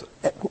miracles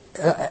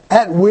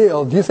at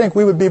will, do you think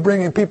we would be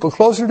bringing people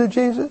closer to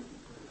Jesus?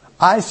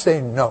 I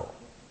say no.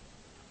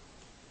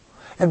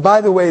 And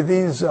by the way,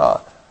 these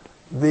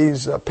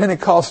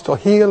Pentecostal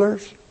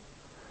healers,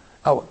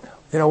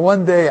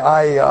 one day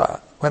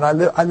when I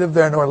lived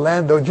there in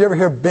Orlando, did you ever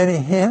hear Benny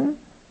Hinn?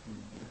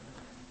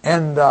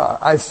 And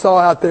I saw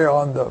out there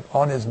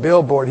on his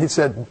billboard, he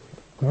said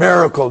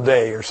Miracle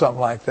Day or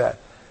something like that.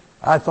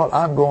 I thought,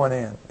 I'm going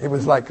in. It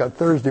was like a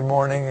Thursday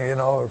morning,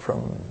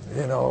 from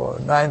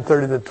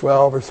 9:30 to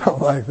 12 or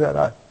something like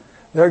that.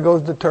 There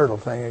goes the turtle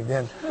thing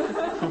again.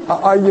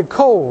 Are you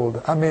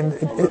cold? I mean,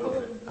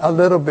 a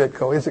little bit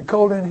cold. Is it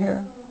cold in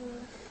here?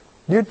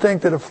 You'd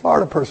think that a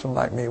Florida person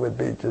like me would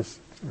be just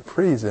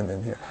freezing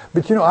in here.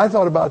 But I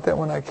thought about that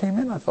when I came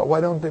in. I thought, why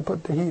don't they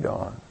put the heat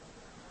on?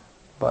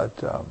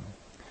 But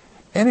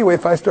anyway,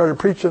 if I started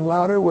preaching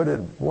louder, would it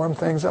warm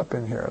things up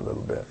in here a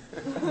little bit?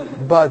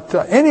 But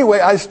anyway,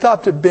 I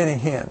stopped at Benny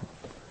Hinn.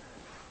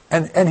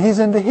 And he's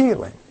into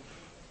healing.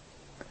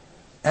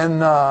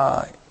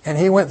 And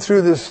he went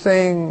through this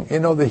thing,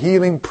 the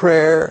healing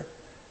prayer.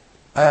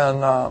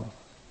 And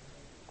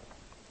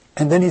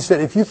then he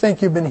said, if you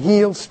think you've been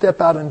healed,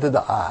 step out into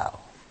the aisle.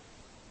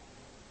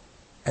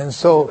 And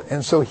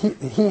so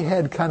he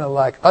had kind of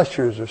like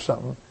ushers or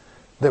something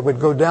that would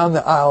go down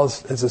the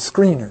aisles as a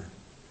screener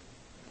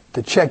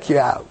to check you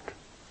out.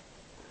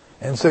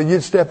 And so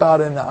you'd step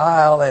out in the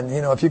aisle, and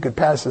if you could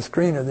pass the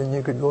screener, then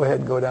you could go ahead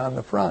and go down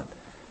the front.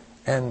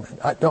 And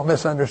don't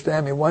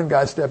misunderstand me. One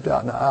guy stepped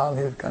out in the aisle, and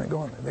he was kind of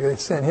going. They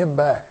sent him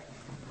back.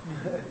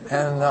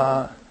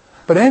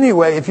 But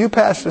anyway, if you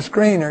passed the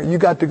screener, you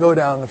got to go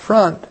down the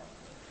front,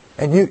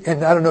 and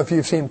I don't know if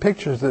you've seen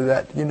pictures of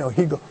that.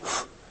 He go,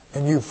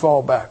 and you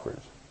fall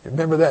backwards. You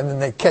remember that, and then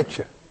they catch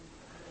you.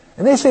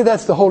 And they say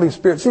that's the Holy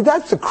Spirit. See,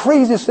 that's the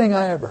craziest thing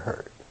I ever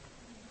heard.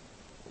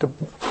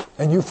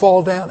 And you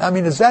fall down. I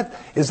mean, is that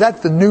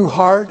the new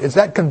heart? Is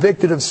that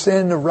convicted of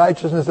sin, of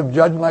righteousness, of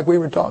judgment, like we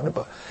were talking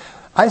about?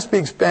 I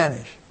speak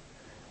Spanish.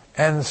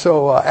 And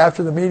so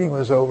after the meeting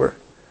was over,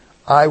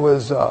 I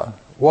was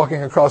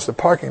walking across the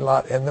parking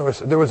lot, and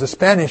there was a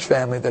Spanish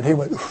family that he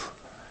went,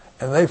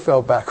 and they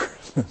fell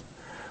backwards.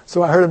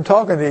 So I heard them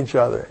talking to each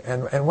other.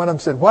 And one of them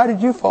said, why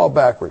did you fall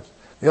backwards?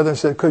 The other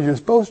said, because you're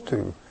supposed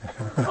to.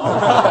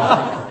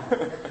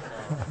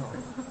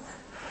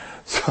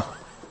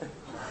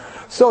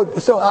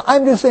 So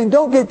I'm just saying,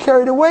 don't get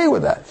carried away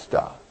with that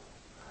stuff.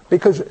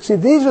 Because, see,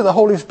 these are the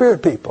Holy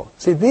Spirit people.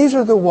 See, these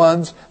are the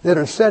ones that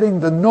are setting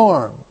the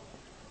norm.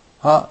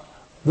 La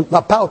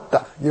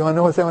pauta. You want to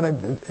know what they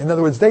want to... In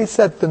other words, they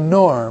set the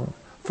norm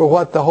for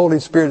what the Holy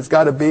Spirit's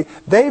got to be.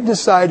 They've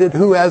decided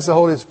who has the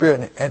Holy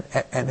Spirit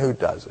and who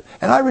doesn't.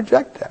 And I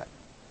reject that.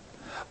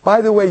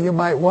 By the way, you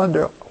might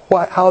wonder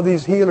how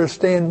these healers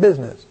stay in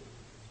business.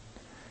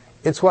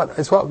 It's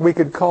what we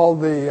could call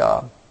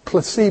the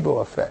placebo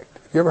effect.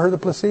 You ever heard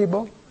of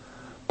placebo?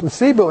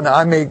 Placebo, now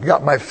I may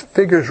got my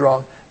figures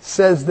wrong,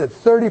 says that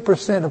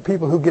 30% of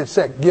people who get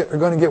sick are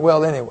going to get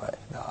well anyway.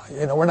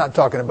 Now, we're not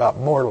talking about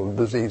mortal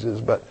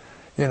diseases, but,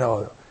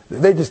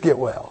 they just get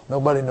well.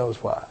 Nobody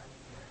knows why.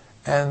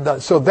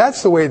 And so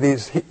that's the way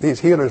these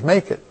healers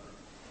make it.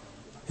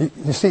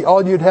 You see,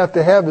 all you'd have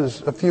to have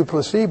is a few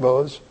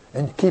placebos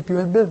and keep you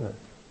in business.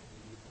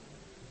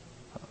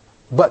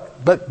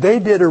 But they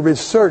did a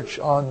research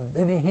on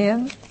Benny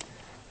Hinn.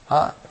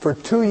 For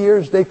 2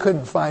 years, they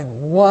couldn't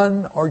find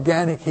one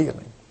organic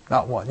healing.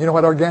 Not one. You know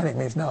what organic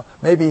means? No.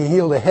 Maybe he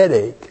healed a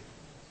headache,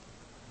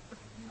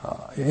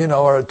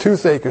 or a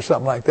toothache or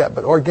something like that.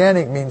 But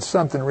organic means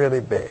something really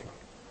big.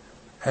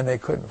 And they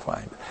couldn't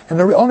find it. And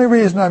the only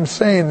reason I'm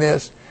saying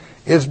this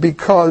is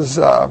because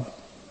the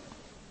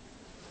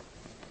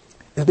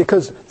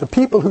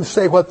people who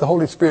say what the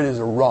Holy Spirit is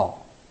are wrong.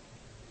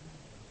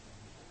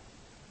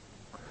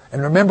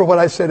 And remember what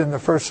I said in the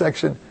first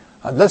section.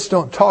 Let's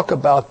don't talk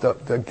about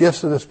the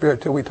gifts of the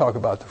Spirit till we talk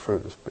about the fruit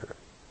of the Spirit.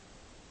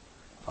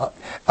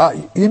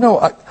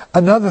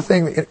 Another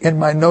thing in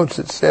my notes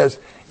it says,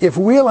 if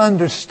we'll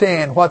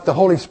understand what the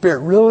Holy Spirit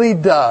really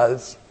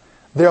does,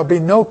 there'll be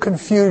no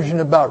confusion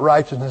about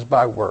righteousness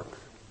by works.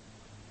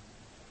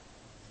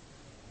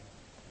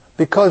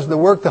 Because the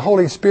work the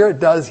Holy Spirit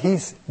does, He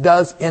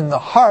does in the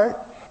heart,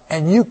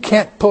 and you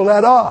can't pull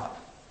that off.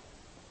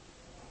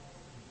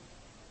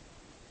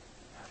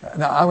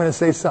 Now, I'm going to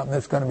say something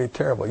that's going to be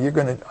terrible. You're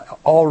going to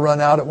all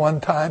run out at one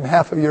time.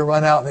 Half of you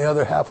run out, and the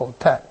other half will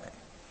attack me.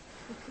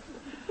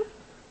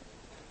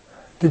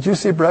 Did you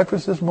see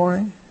breakfast this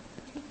morning?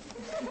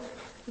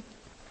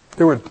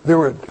 There were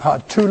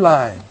 2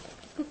 lines.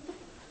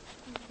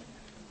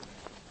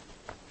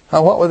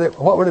 What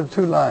were the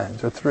 2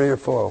 lines, or 3 or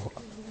 4?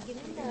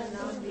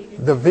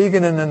 The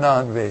vegan and the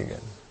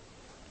non-vegan.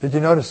 Did you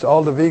notice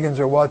all the vegans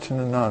are watching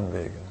the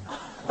non-vegan?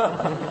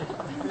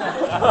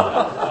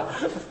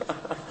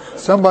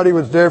 Somebody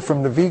was there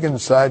from the vegan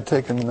side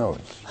taking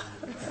notes.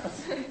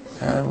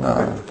 And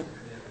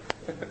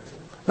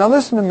now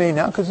listen to me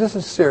now, because this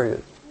is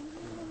serious.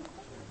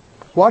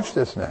 Watch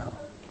this now.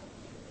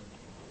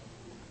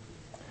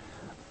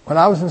 When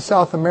I was in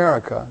South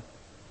America,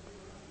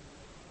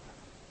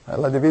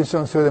 La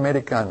División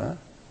Sudamericana,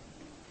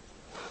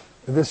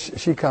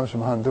 she comes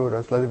from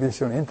Honduras, La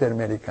División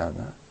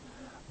Interamericana,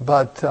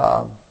 but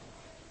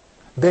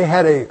they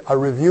had a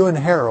Review and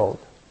Herald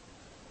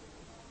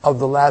of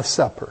the Last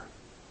Supper.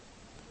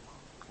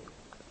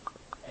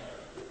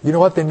 You know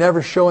what they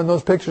never show in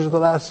those pictures of the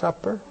Last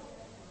Supper?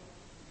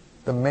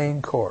 The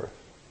main course.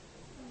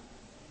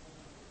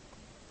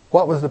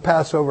 What was the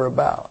Passover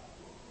about?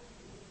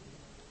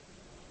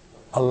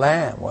 A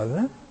lamb,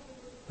 wasn't it?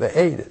 They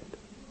ate it.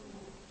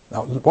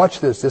 Now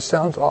watch this. This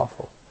sounds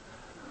awful.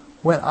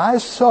 When I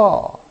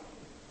saw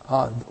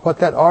what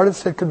that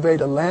artist had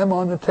conveyed, a lamb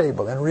on the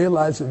table, and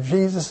realized that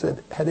Jesus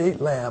had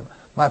ate lamb,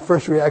 my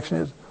first reaction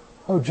is,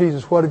 oh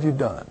Jesus, what have you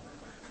done?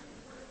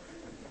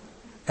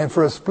 And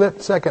for a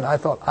split second I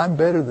thought, I'm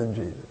better than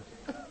Jesus.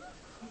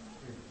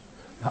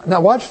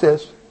 Now watch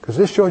this, because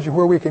this shows you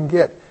where we can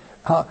get.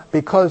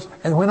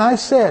 And when I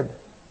said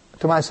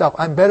to myself,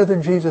 I'm better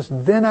than Jesus,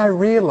 then I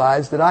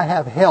realized that I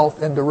have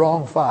health in the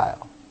wrong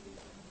file.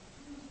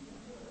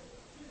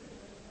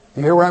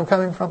 You hear where I'm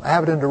coming from? I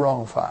have it in the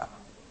wrong file.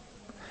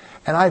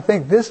 And I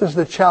think this is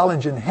the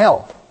challenge in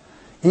health.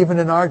 Even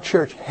in our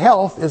church,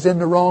 health is in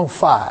the wrong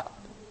file.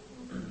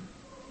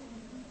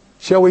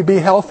 Shall we be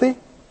healthy?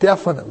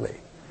 Definitely.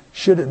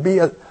 Should it be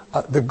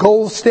the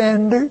gold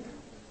standard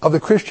of the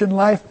Christian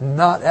life?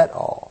 Not at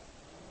all.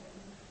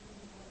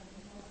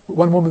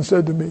 One woman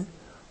said to me,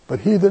 but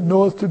he that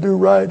knoweth to do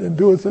right and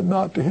doeth it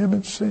not, to him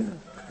it's sin.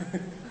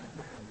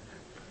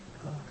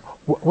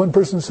 One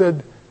person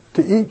said,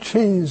 to eat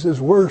cheese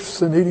is worse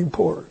than eating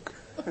pork.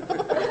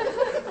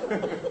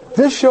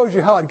 This shows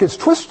you how it gets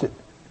twisted.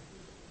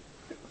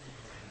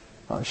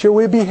 Should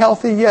we be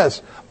healthy?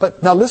 Yes.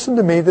 But now listen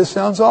to me, this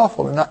sounds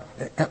awful.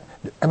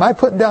 Am I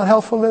putting down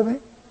healthful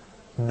living?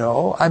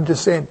 No, I'm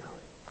just saying,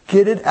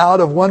 get it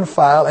out of one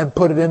file and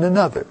put it in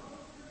another.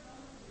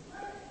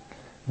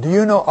 Do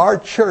you know our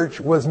church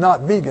was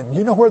not vegan?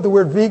 You know where the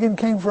word vegan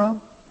came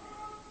from?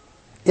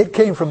 It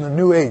came from the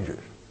New Agers.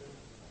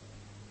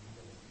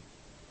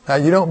 Now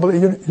you don't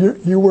believe,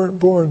 you weren't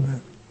born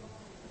then.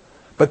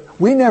 But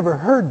we never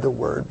heard the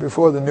word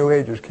before the New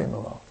Agers came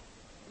along.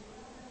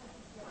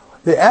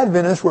 The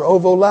Adventists were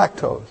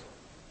ovo-lactose.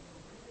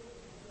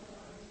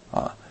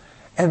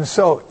 And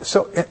so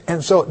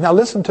now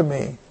listen to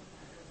me.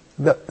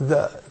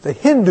 The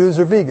Hindus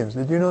are vegans.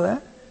 Did you know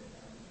that?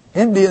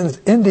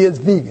 India's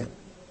vegan.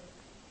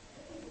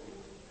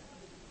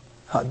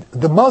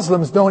 The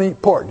Muslims don't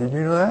eat pork. Did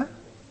you know that?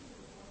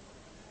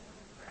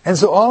 And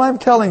so all I'm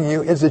telling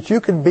you is that you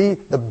can be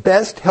the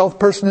best health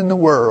person in the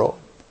world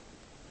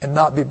and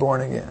not be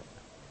born again.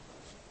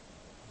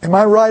 Am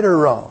I right or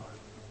wrong?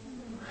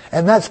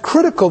 And that's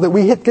critical that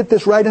we get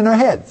this right in our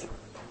heads.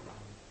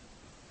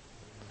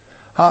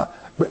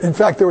 In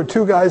fact, there were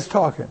two guys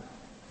talking.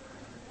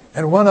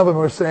 And one of them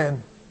was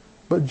saying,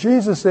 but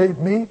Jesus ate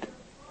meat.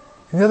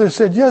 And the other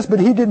said, yes, but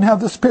he didn't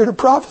have the spirit of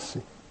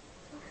prophecy.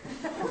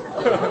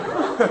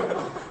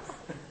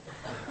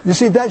 You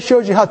see, that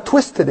shows you how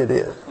twisted it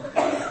is.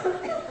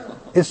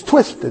 It's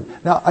twisted.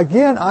 Now,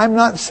 again, I'm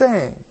not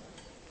saying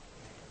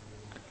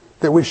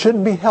that we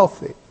shouldn't be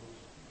healthy.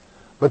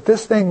 But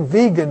this thing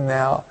vegan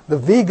now, the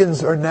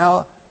vegans are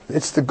now,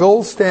 it's the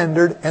gold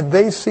standard, and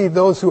they see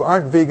those who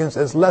aren't vegans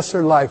as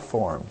lesser life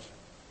forms.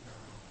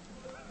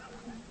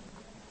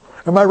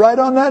 Am I right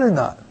on that or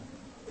not?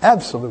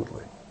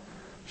 Absolutely.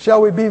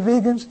 Shall we be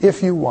vegans?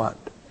 If you want.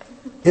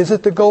 Is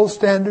it the gold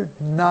standard?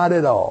 Not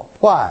at all.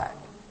 Why?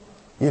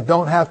 You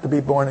don't have to be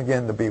born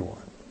again to be one.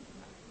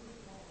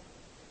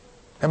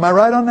 Am I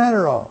right on that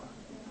or wrong?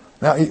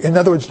 Now, in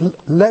other words,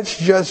 let's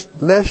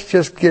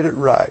just get it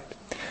right.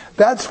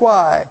 That's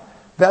why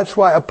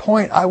a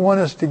point I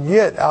want us to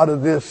get out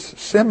of this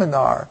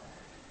seminar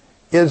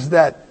is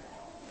that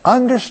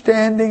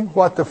understanding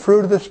what the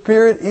fruit of the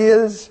Spirit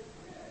is,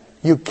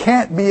 you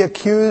can't be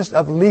accused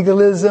of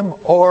legalism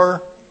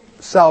or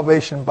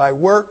salvation by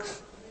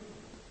works,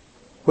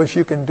 which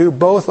you can do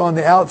both on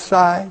the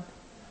outside,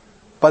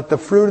 but the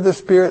fruit of the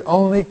Spirit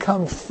only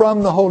comes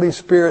from the Holy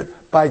Spirit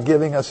by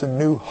giving us a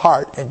new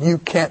heart, and you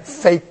can't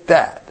fake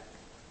that.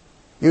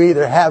 You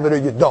either have it or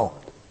you don't.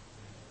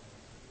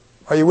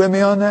 Are you with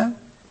me on that?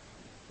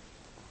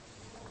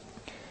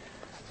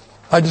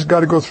 I just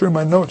got to go through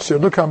my notes here.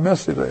 Look how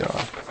messy they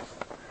are.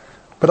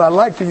 But I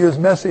like to use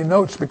messy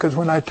notes because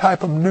when I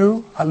type them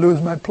new, I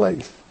lose my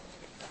place.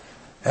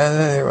 And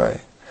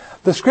anyway,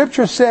 the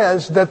scripture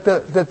says that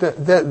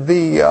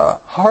the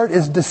heart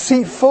is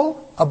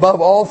deceitful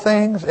above all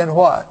things and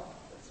what?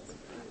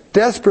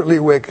 Desperately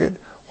wicked.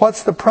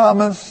 What's the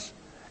promise?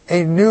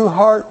 A new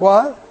heart,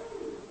 what?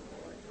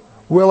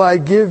 Will I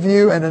give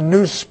you, and a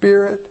new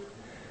spirit?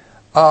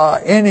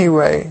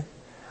 Anyway,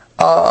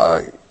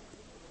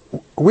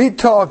 we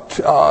talked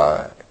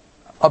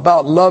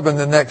about love in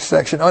the next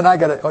section. Oh, and I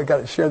got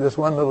to share this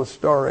one little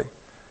story.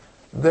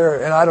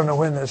 There, and I don't know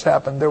when this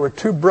happened. There were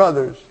two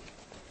brothers.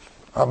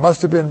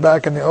 Must have been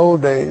back in the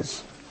old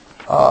days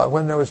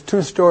when there was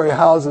 2-story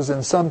houses,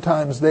 and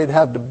sometimes they'd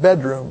have the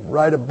bedroom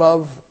right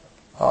above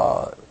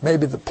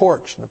maybe the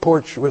porch. And the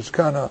porch was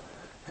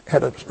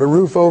had a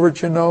roof over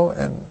it,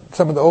 and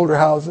some of the older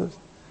houses.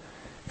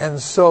 And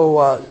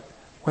so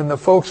when the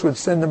folks would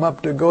send them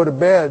up to go to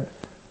bed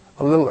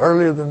a little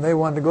earlier than they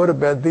wanted to go to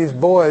bed, these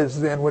boys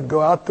then would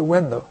go out the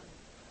window.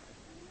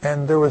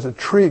 And there was a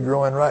tree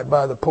growing right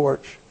by the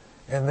porch.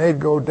 And they'd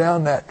go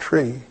down that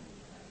tree.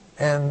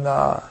 And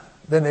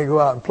then they go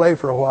out and play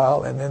for a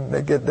while. And then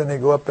they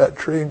go up that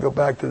tree and go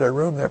back to their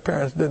room. Their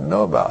parents didn't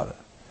know about it.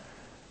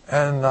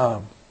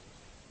 And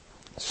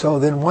so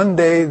then one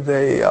day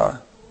they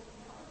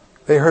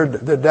heard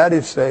the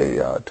daddy say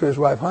to his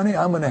wife, "Honey,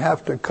 I'm going to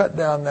have to cut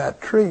down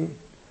that tree.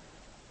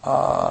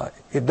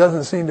 It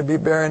doesn't seem to be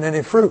bearing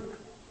any fruit."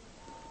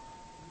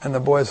 And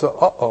the boy said,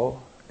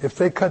 "Uh-oh, if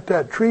they cut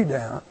that tree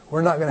down,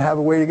 we're not going to have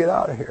a way to get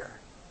out of here."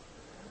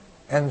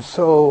 And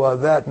so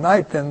that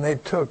night then they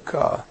took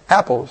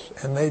apples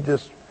and they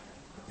just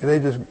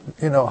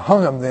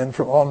hung them then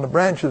from on the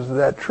branches of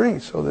that tree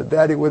so that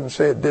Daddy wouldn't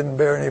say it didn't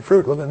bear any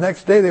fruit. Well, the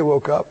next day they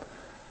woke up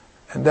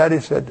and Daddy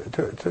said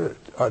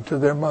to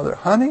their mother,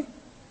 "Honey,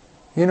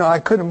 I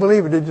couldn't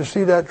believe it. Did you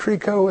see that tree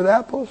covered with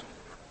apples?"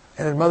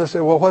 And his mother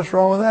said, "Well, what's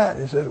wrong with that?"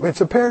 He said, "It's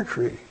a pear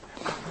tree."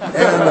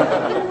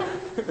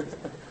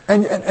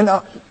 And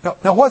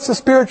now what's the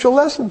spiritual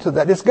lesson to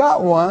that? It's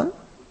got one.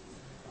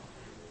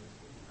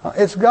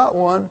 It's got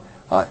one.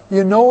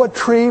 You know a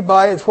tree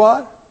by its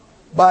what?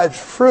 By its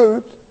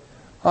fruit.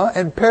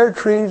 And pear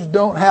trees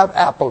don't have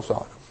apples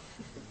on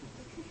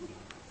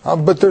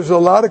them. But there's a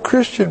lot of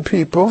Christian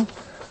people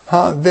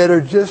that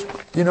are just,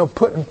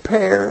 putting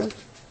pears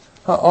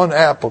on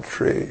apple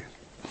trees.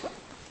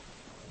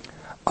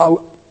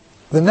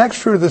 The next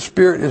fruit of the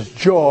Spirit is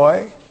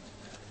joy.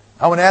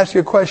 I want to ask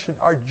you a question.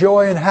 Are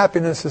joy and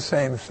happiness the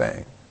same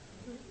thing?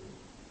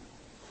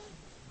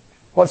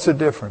 What's the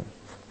difference?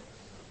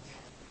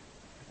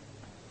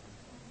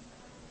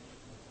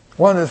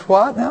 One is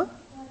what now?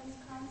 One is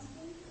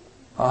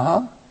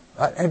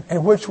constant.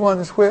 And which one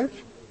is which? Joy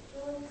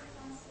is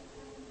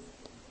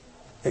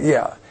constant.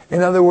 Yeah.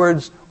 In other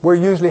words, we're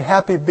usually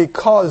happy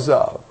because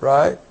of,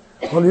 right?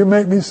 Well, you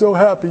make me so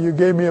happy you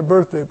gave me a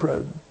birthday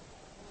present.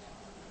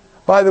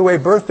 By the way,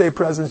 birthday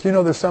presents,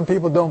 there's some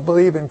people don't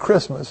believe in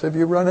Christmas. Have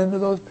you run into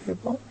those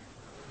people?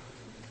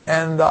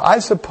 And I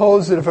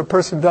suppose that if a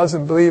person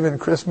doesn't believe in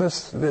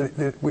Christmas,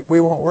 that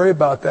we won't worry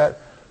about that,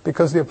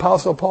 because the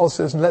Apostle Paul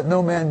says, "Let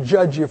no man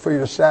judge you for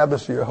your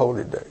Sabbaths or your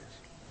holy days."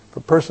 If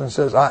a person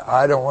says,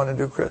 I don't want to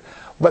do Christmas.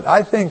 But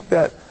I think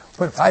that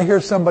when I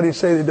hear somebody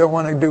say they don't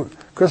want to do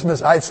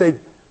Christmas, I say,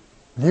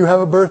 "Do you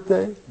have a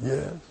birthday?"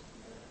 "Yes."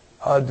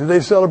 "Do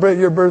they celebrate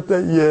your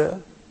birthday?" "Yes."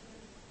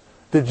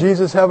 "Did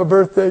Jesus have a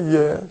birthday?"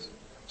 "Yes."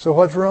 So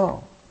what's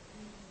wrong?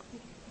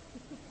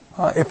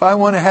 If I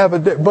want to have a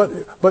day,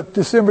 but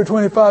December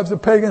 25 is a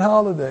pagan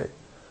holiday.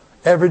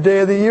 Every day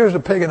of the year is a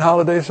pagan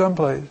holiday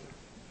someplace.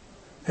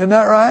 Isn't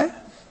that right?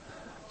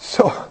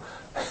 So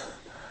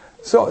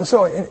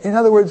in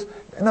other words,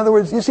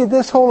 you see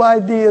this whole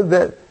idea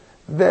that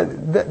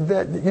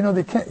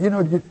they can't,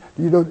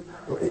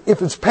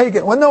 if it's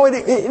pagan. Well, no, it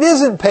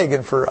isn't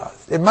pagan for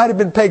us. It might have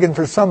been pagan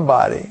for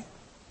somebody.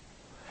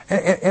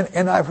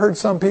 And I've heard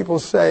some people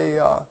say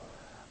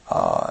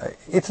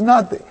it's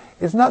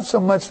not so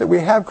much that we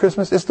have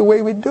Christmas; it's the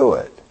way we do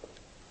it.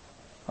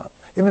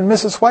 Even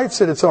Mrs. White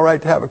said it's all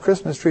right to have a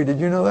Christmas tree. Did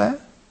you know that?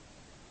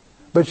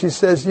 But she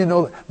says,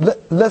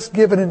 let's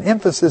give it an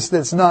emphasis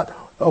that's not,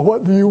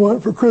 what do you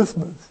want for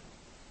Christmas?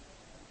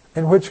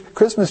 In which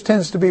Christmas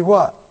tends to be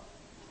what?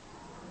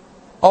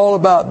 All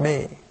about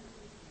me.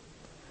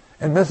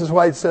 And Mrs.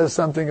 White says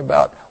something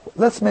about,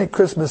 let's make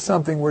Christmas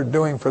something we're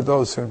doing for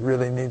those who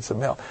really need some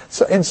help.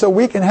 So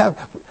we can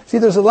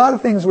there's a lot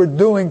of things we're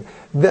doing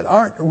that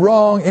aren't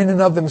wrong in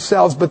and of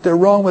themselves, but they're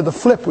wrong with the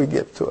flip we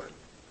give to it.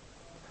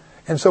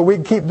 And so we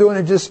can keep doing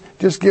it, just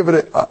give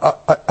it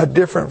a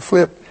different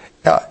flip.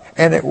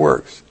 And it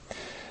works.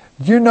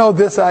 Do you know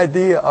this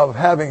idea of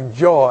having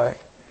joy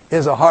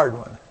is a hard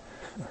one?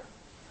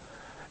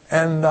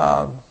 And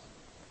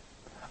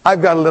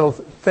I've got a little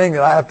thing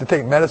that I have to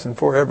take medicine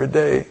for every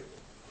day.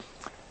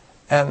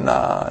 And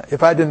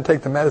if I didn't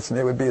take the medicine,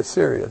 it would be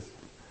serious.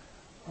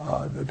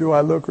 Do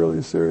I look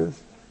really serious?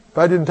 If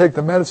I didn't take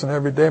the medicine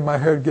every day, my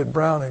hair would get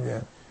brown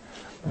again.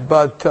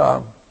 But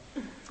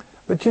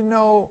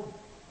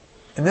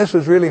and this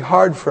was really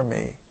hard for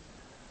me.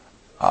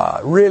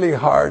 Really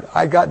hard.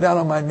 I got down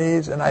on my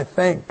knees and I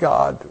thanked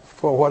God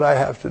for what I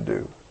have to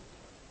do.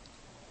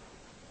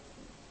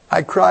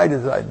 I cried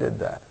as I did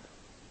that.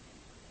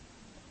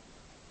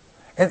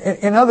 And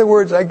in other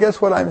words, I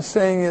guess what I'm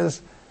saying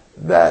is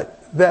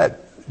that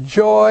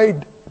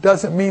joy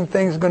doesn't mean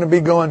things are going to be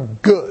going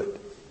good.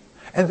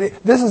 And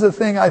this is the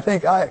thing I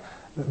think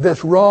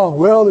that's wrong.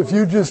 Well, if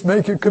you just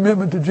make your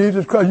commitment to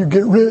Jesus Christ, you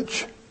get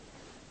rich.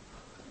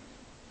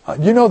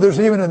 You know there's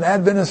even an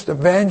Adventist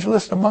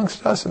evangelist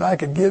amongst us, and I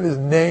could give his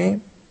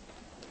name.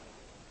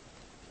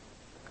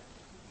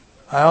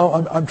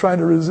 I'm trying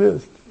to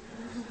resist.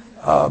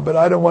 But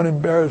I don't want to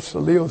embarrass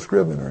Leo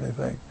Scriven or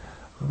anything.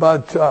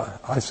 But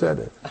I said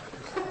it.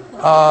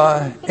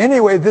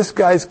 Anyway, this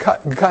guy's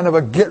kind of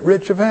a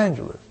get-rich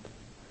evangelist.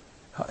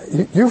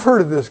 You've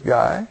heard of this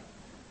guy.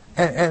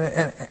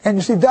 And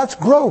you see, that's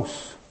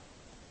gross.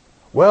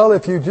 Well,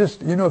 if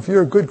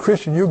you're a good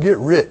Christian, you'll get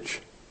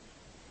rich.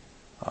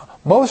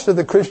 Most of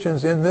the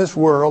Christians in this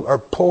world are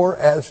poor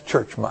as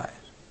church mice.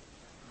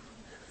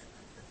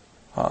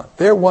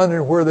 They're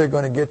wondering where they're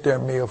going to get their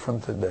meal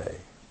from today.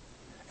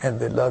 And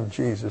they love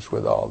Jesus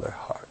with all their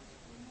heart.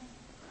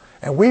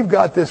 And we've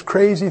got this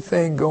crazy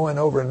thing going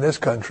over in this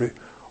country.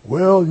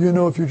 Well,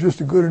 if you're just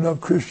a good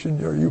enough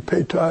Christian or you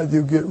pay tithe,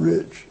 you get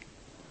rich.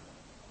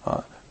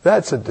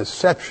 That's a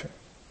deception.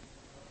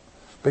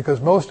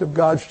 Because most of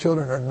God's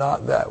children are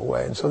not that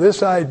way. And so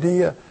this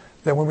idea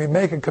that when we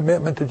make a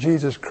commitment to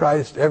Jesus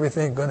Christ,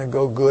 everything's going to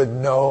go good,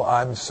 no,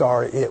 I'm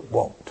sorry, it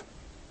won't.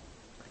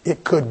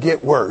 It could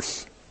get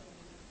worse.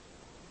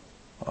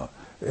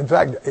 In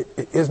fact,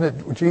 isn't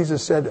it,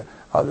 Jesus said,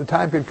 the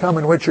time could come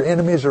in which your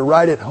enemies are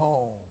right at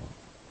home.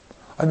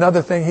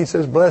 Another thing, he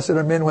says, blessed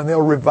are men when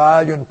they'll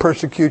revile you and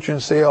persecute you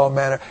and say all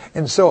manner.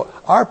 And so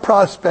our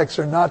prospects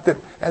are not that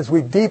as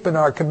we deepen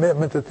our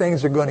commitment that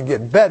things are going to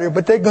get better,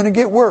 but they're going to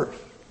get worse.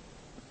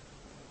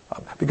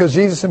 Because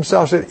Jesus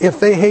himself said, if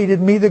they hated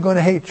me, they're going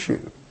to hate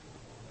you.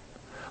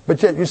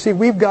 But yet, you see,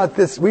 we've got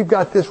this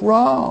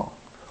wrong.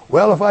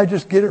 Well, if I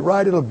just get it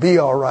right, it'll be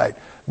all right.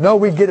 No,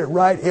 we get it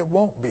right, it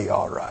won't be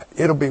all right.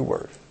 It'll be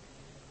worse.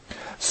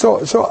 So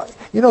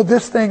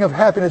this thing of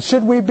happiness,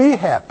 should we be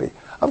happy?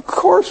 Of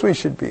course we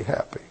should be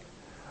happy.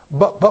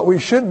 But we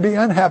shouldn't be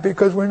unhappy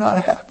because we're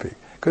not happy.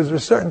 Because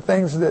there's certain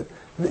things that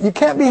you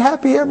can't be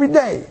happy every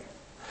day.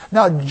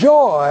 Now,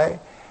 joy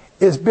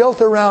is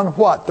built around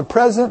what? The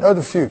present or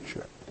the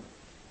future?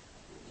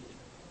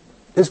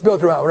 It's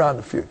built around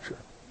the future.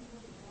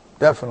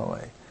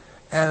 Definitely.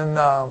 And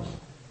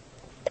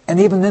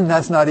even then,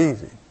 that's not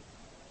easy.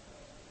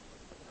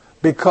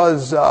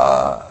 Because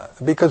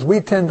we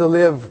tend to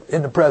live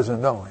in the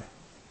present, don't we?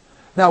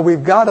 Now,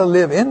 we've got to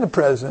live in the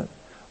present,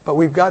 but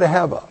we've got to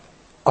have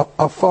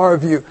a far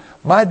view.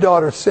 My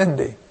daughter,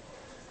 Cindy,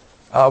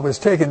 was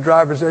taking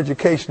driver's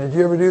education. Did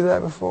you ever do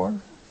that before?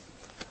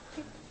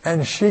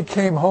 And she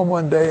came home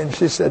one day and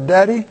she said,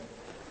 Daddy,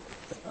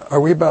 are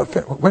we about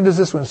when does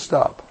this one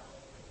stop?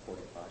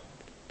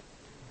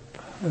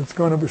 45. It's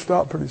going to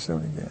stop pretty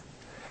soon again.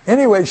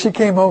 Anyway, she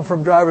came home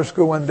from driver's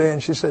school one day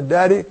and she said,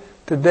 Daddy,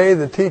 today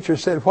the teacher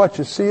said what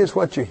you see is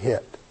what you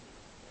hit.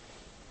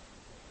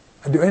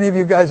 Do any of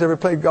you guys ever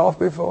played golf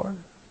before?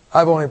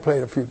 I've only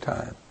played a few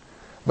times.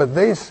 But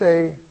they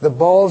say the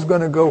ball's going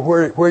to go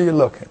where you're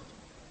looking.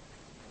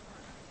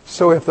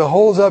 So if the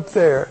hole's up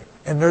there,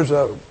 and there's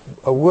a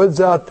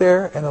woods out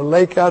there and a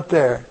lake out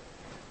there,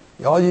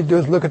 all you do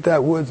is look at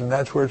that woods and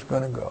that's where it's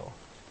going to go.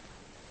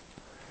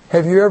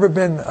 Have you ever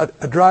been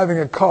driving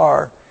a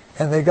car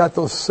and they got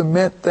those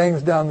cement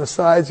things down the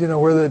sides,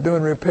 where they're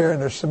doing repair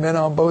and there's cement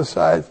on both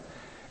sides,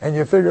 and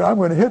you figure, I'm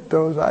going to hit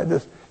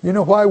those. You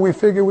know why we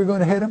figure we're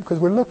going to hit them? Because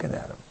we're looking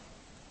at them.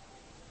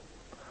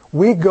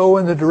 We go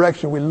in the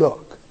direction we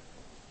look.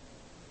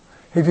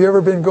 Have you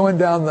ever been going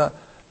down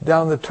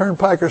the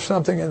turnpike or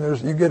something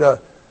and you get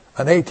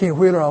an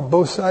 18-wheeler on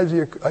both sides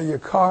of your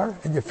car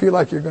and you feel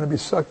like you're going to be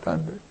sucked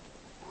under?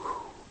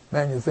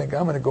 Man, you think,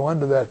 I'm going to go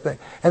under that thing.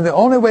 And the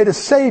only way to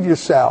save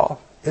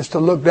yourself is to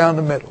look down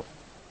the middle.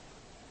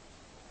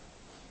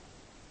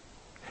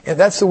 And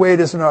that's the way it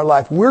is in our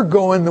life. We're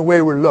going the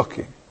way we're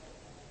looking.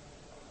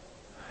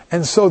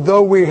 And so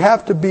though we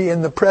have to be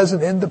in the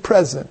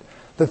present,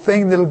 the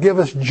thing that'll give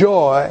us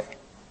joy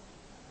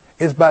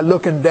is by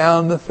looking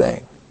down the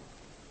thing.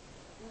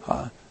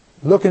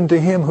 Looking to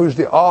Him who's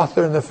the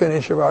author and the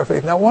finisher of our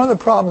faith. Now, one of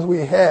the problems we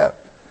have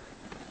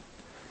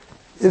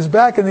is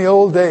back in the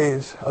old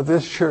days of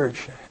this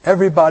church,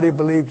 everybody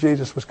believed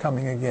Jesus was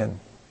coming again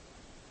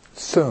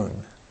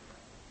soon.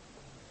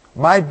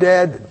 My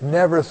dad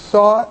never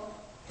thought,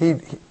 he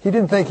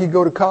didn't think he'd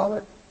go to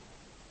college.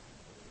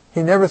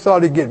 He never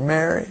thought he'd get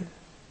married.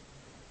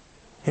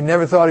 He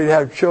never thought he'd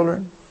have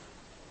children.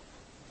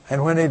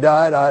 And when he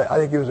died, I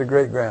think he was a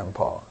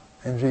great-grandpa,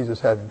 and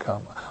Jesus hadn't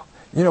come.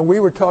 We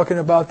were talking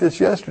about this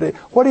yesterday.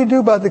 What do you do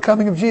about the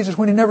coming of Jesus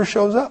when He never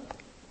shows up?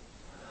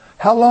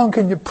 How long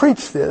can you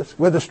preach this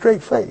with a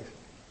straight face?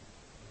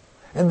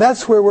 And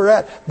that's where we're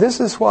at. This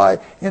is why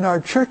in our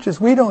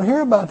churches we don't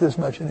hear about this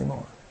much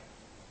anymore.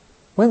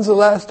 When's the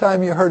last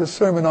time you heard a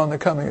sermon on the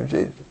coming of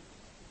Jesus?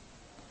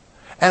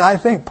 And I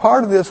think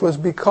part of this was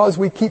because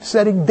we keep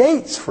setting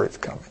dates for its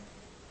coming.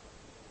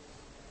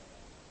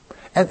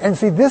 And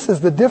see, this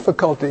is the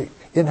difficulty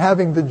in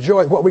having the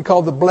joy, what we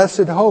call the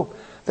blessed hope.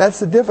 That's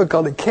the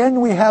difficulty.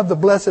 Can we have the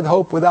blessed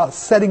hope without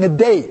setting a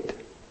date?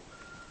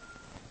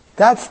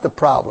 That's the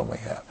problem we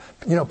have.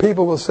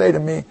 People will say to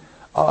me,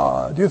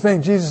 do you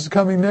think Jesus is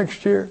coming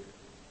next year?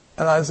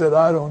 And I said,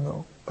 I don't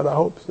know, but I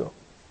hope so.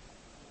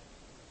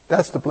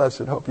 That's the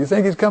blessed hope. You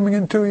think he's coming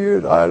in 2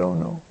 years? I don't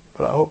know,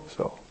 but I hope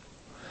so.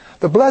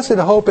 The blessed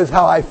hope is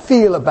how I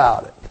feel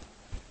about it.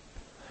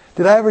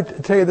 Did I ever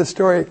tell you the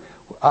story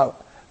that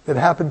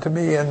happened to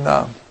me in,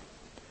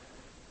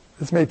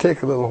 this may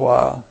take a little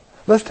while.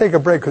 Let's take a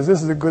break because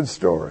this is a good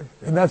story.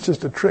 And that's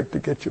just a trick to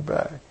get you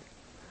back.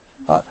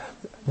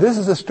 This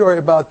is a story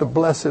about the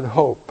blessed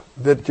hope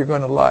that you're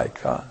going to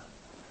like.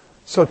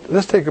 So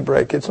let's take a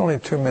break. It's only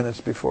 2 minutes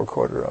before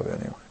 1:15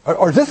 anyway.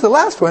 Or is this the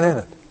last one,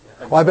 isn't it?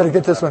 Well, I better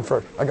get this one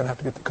first. I'm going to have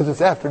to get, because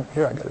it's after,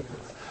 here I got it.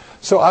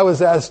 So I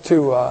was asked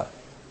to, are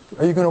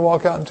you going to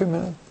walk out in 2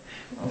 minutes?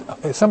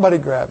 Hey, somebody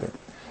grab him.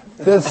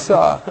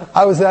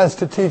 I was asked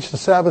to teach the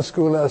Sabbath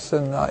school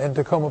lesson in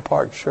Tacoma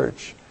Park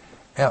Church.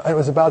 And it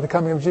was about the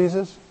coming of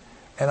Jesus.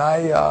 And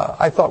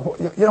I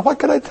thought, what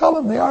could I tell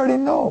them? They already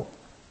know.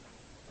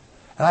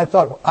 And I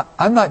thought,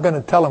 I'm not going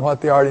to tell them what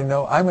they already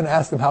know. I'm going to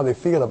ask them how they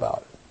feel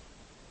about it.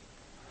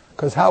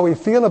 Because how we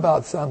feel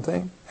about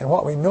something and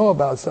what we know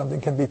about something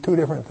can be two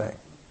different things.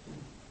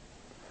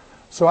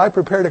 So I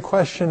prepared a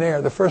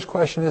questionnaire. The first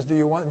question is, do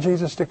you want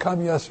Jesus to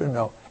come, yes or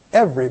no?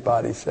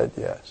 Everybody said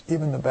yes,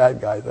 even the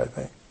bad guys, I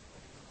think,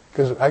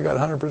 because I got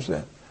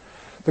 100%.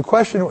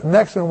 The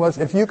next one was,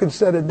 if you could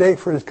set a date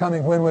for his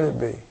coming, when would it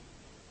be?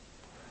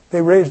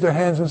 They raised their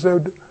hands and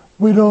said,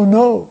 we don't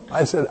know.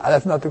 I said,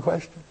 that's not the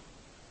question.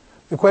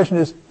 The question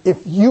is,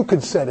 if you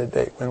could set a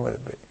date, when would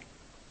it be?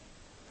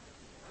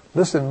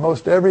 Listen,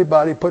 most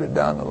everybody put it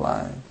down the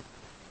line.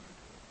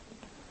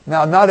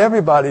 Now, not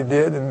everybody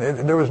did,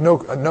 and there was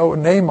no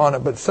name on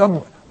it, but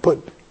some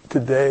put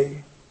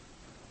today.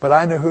 But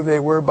I knew who they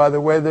were by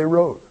the way they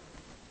wrote.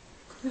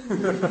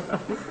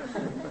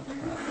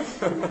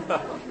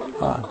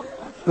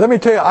 Let me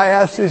tell you, I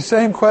asked these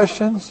same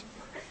questions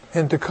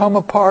in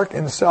Tacoma Park,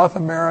 in South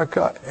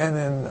America, and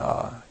in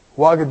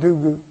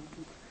Ouagadougou.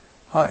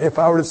 If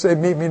I were to say,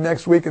 meet me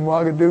next week in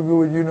Ouagadougou,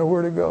 would you know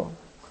where to go?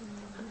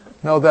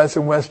 No, that's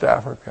in West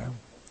Africa.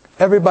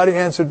 Everybody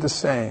answered the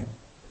same.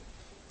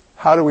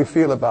 How do we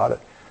feel about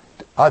it?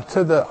 At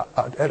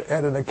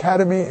an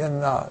academy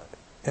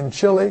in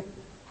Chile,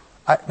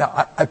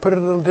 I put it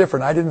a little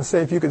different. I didn't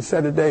say if you could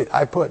set a date.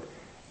 I put,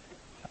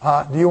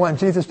 do you want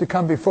Jesus to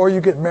come before you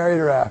get married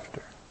or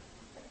after?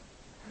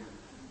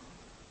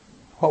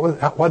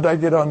 What did I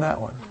get on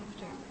that one?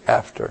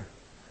 After.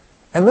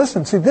 And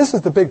listen, see, this is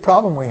the big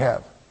problem we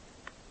have.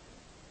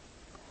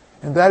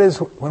 And that is,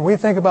 when we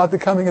think about the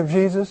coming of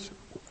Jesus,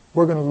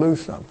 we're going to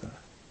lose something.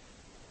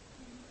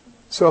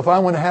 So if I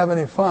want to have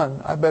any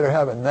fun, I better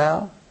have it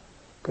now,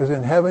 because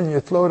in heaven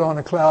you float on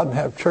a cloud and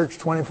have church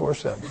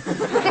 24/7.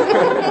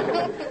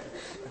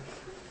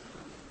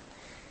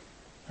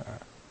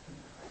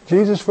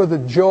 Jesus, for the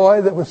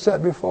joy that was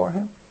set before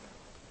him,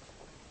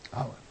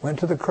 went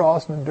to the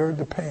cross and endured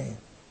the pain.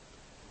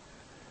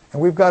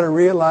 And we've got to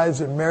realize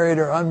that married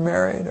or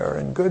unmarried, or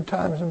in good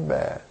times and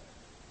bad,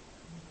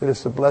 that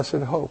it's the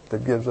blessed hope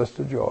that gives us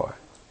the joy,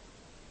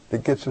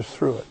 that gets us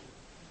through it.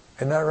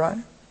 Isn't that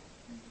right?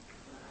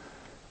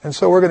 And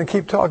so we're going to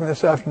keep talking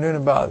this afternoon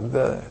about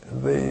the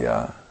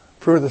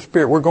fruit of the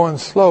Spirit. We're going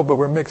slow, but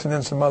we're mixing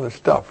in some other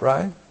stuff,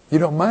 right? You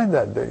don't mind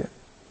that, do you?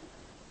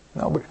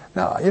 No, but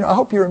now, I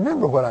hope you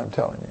remember what I'm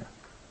telling you.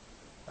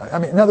 I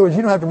mean, in other words,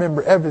 you don't have to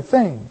remember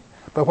everything.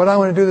 But what I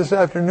want to do this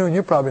afternoon,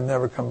 you'll probably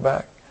never come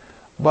back.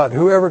 But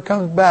whoever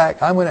comes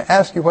back, I'm going to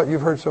ask you what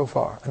you've heard so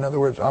far. In other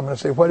words, I'm going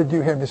to say, what did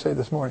you hear me say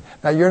this morning?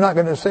 Now, you're not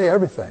going to say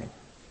everything.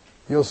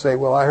 You'll say,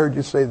 well, I heard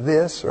you say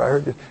this, or I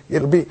heard you.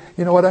 It'll be,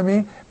 you know what I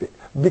mean?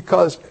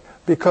 Because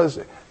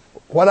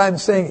what I'm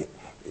saying,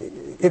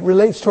 it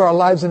relates to our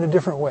lives in a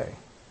different way.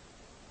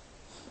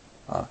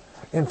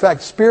 In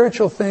fact,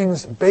 spiritual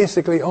things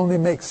basically only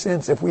make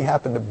sense if we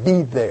happen to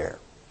be there.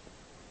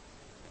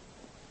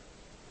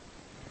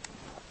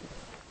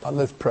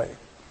 Let's pray.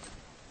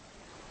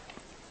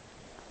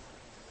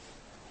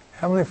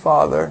 Heavenly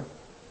Father,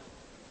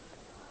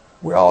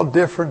 we're all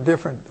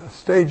different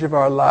stage of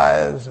our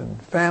lives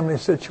and family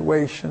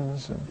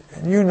situations.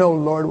 And you know,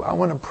 Lord, I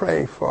want to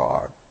pray for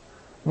our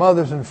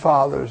mothers and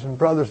fathers and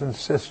brothers and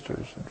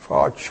sisters and for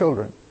our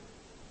children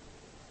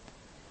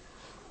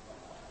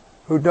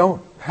who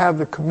don't have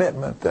the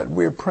commitment that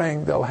we're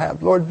praying they'll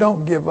have. Lord,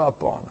 don't give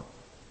up on them.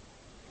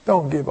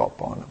 Don't give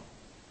up on them.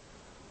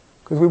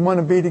 Because we want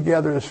to be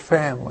together as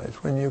families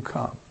when you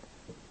come.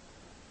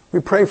 We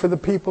pray for the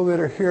people that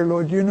are here,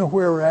 Lord. You know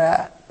where we're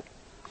at.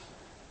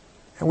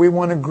 And we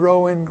want to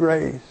grow in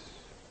grace.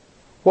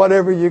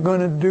 Whatever you're going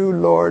to do,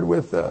 Lord,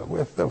 with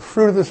the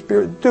fruit of the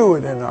Spirit, do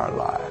it in our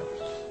lives.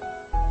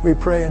 We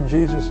pray in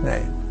Jesus'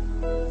 name.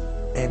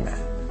 Amen.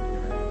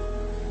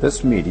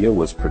 This media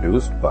was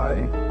produced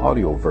by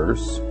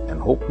Audioverse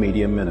and Hope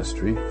Media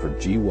Ministry for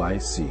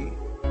GYC,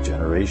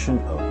 Generation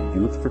of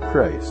Youth for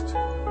Christ.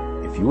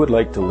 If you would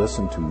like to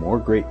listen to more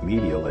great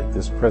media like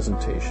this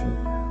presentation,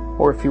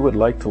 or if you would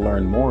like to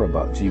learn more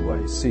about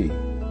GYC,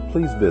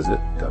 please visit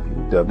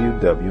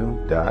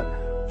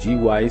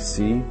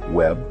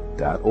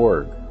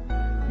www.gycweb.org.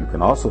 You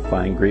can also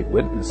find great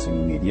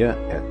witnessing media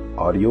at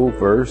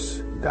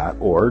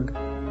audioverse.org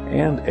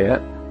and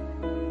at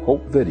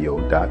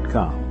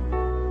hopevideo.com.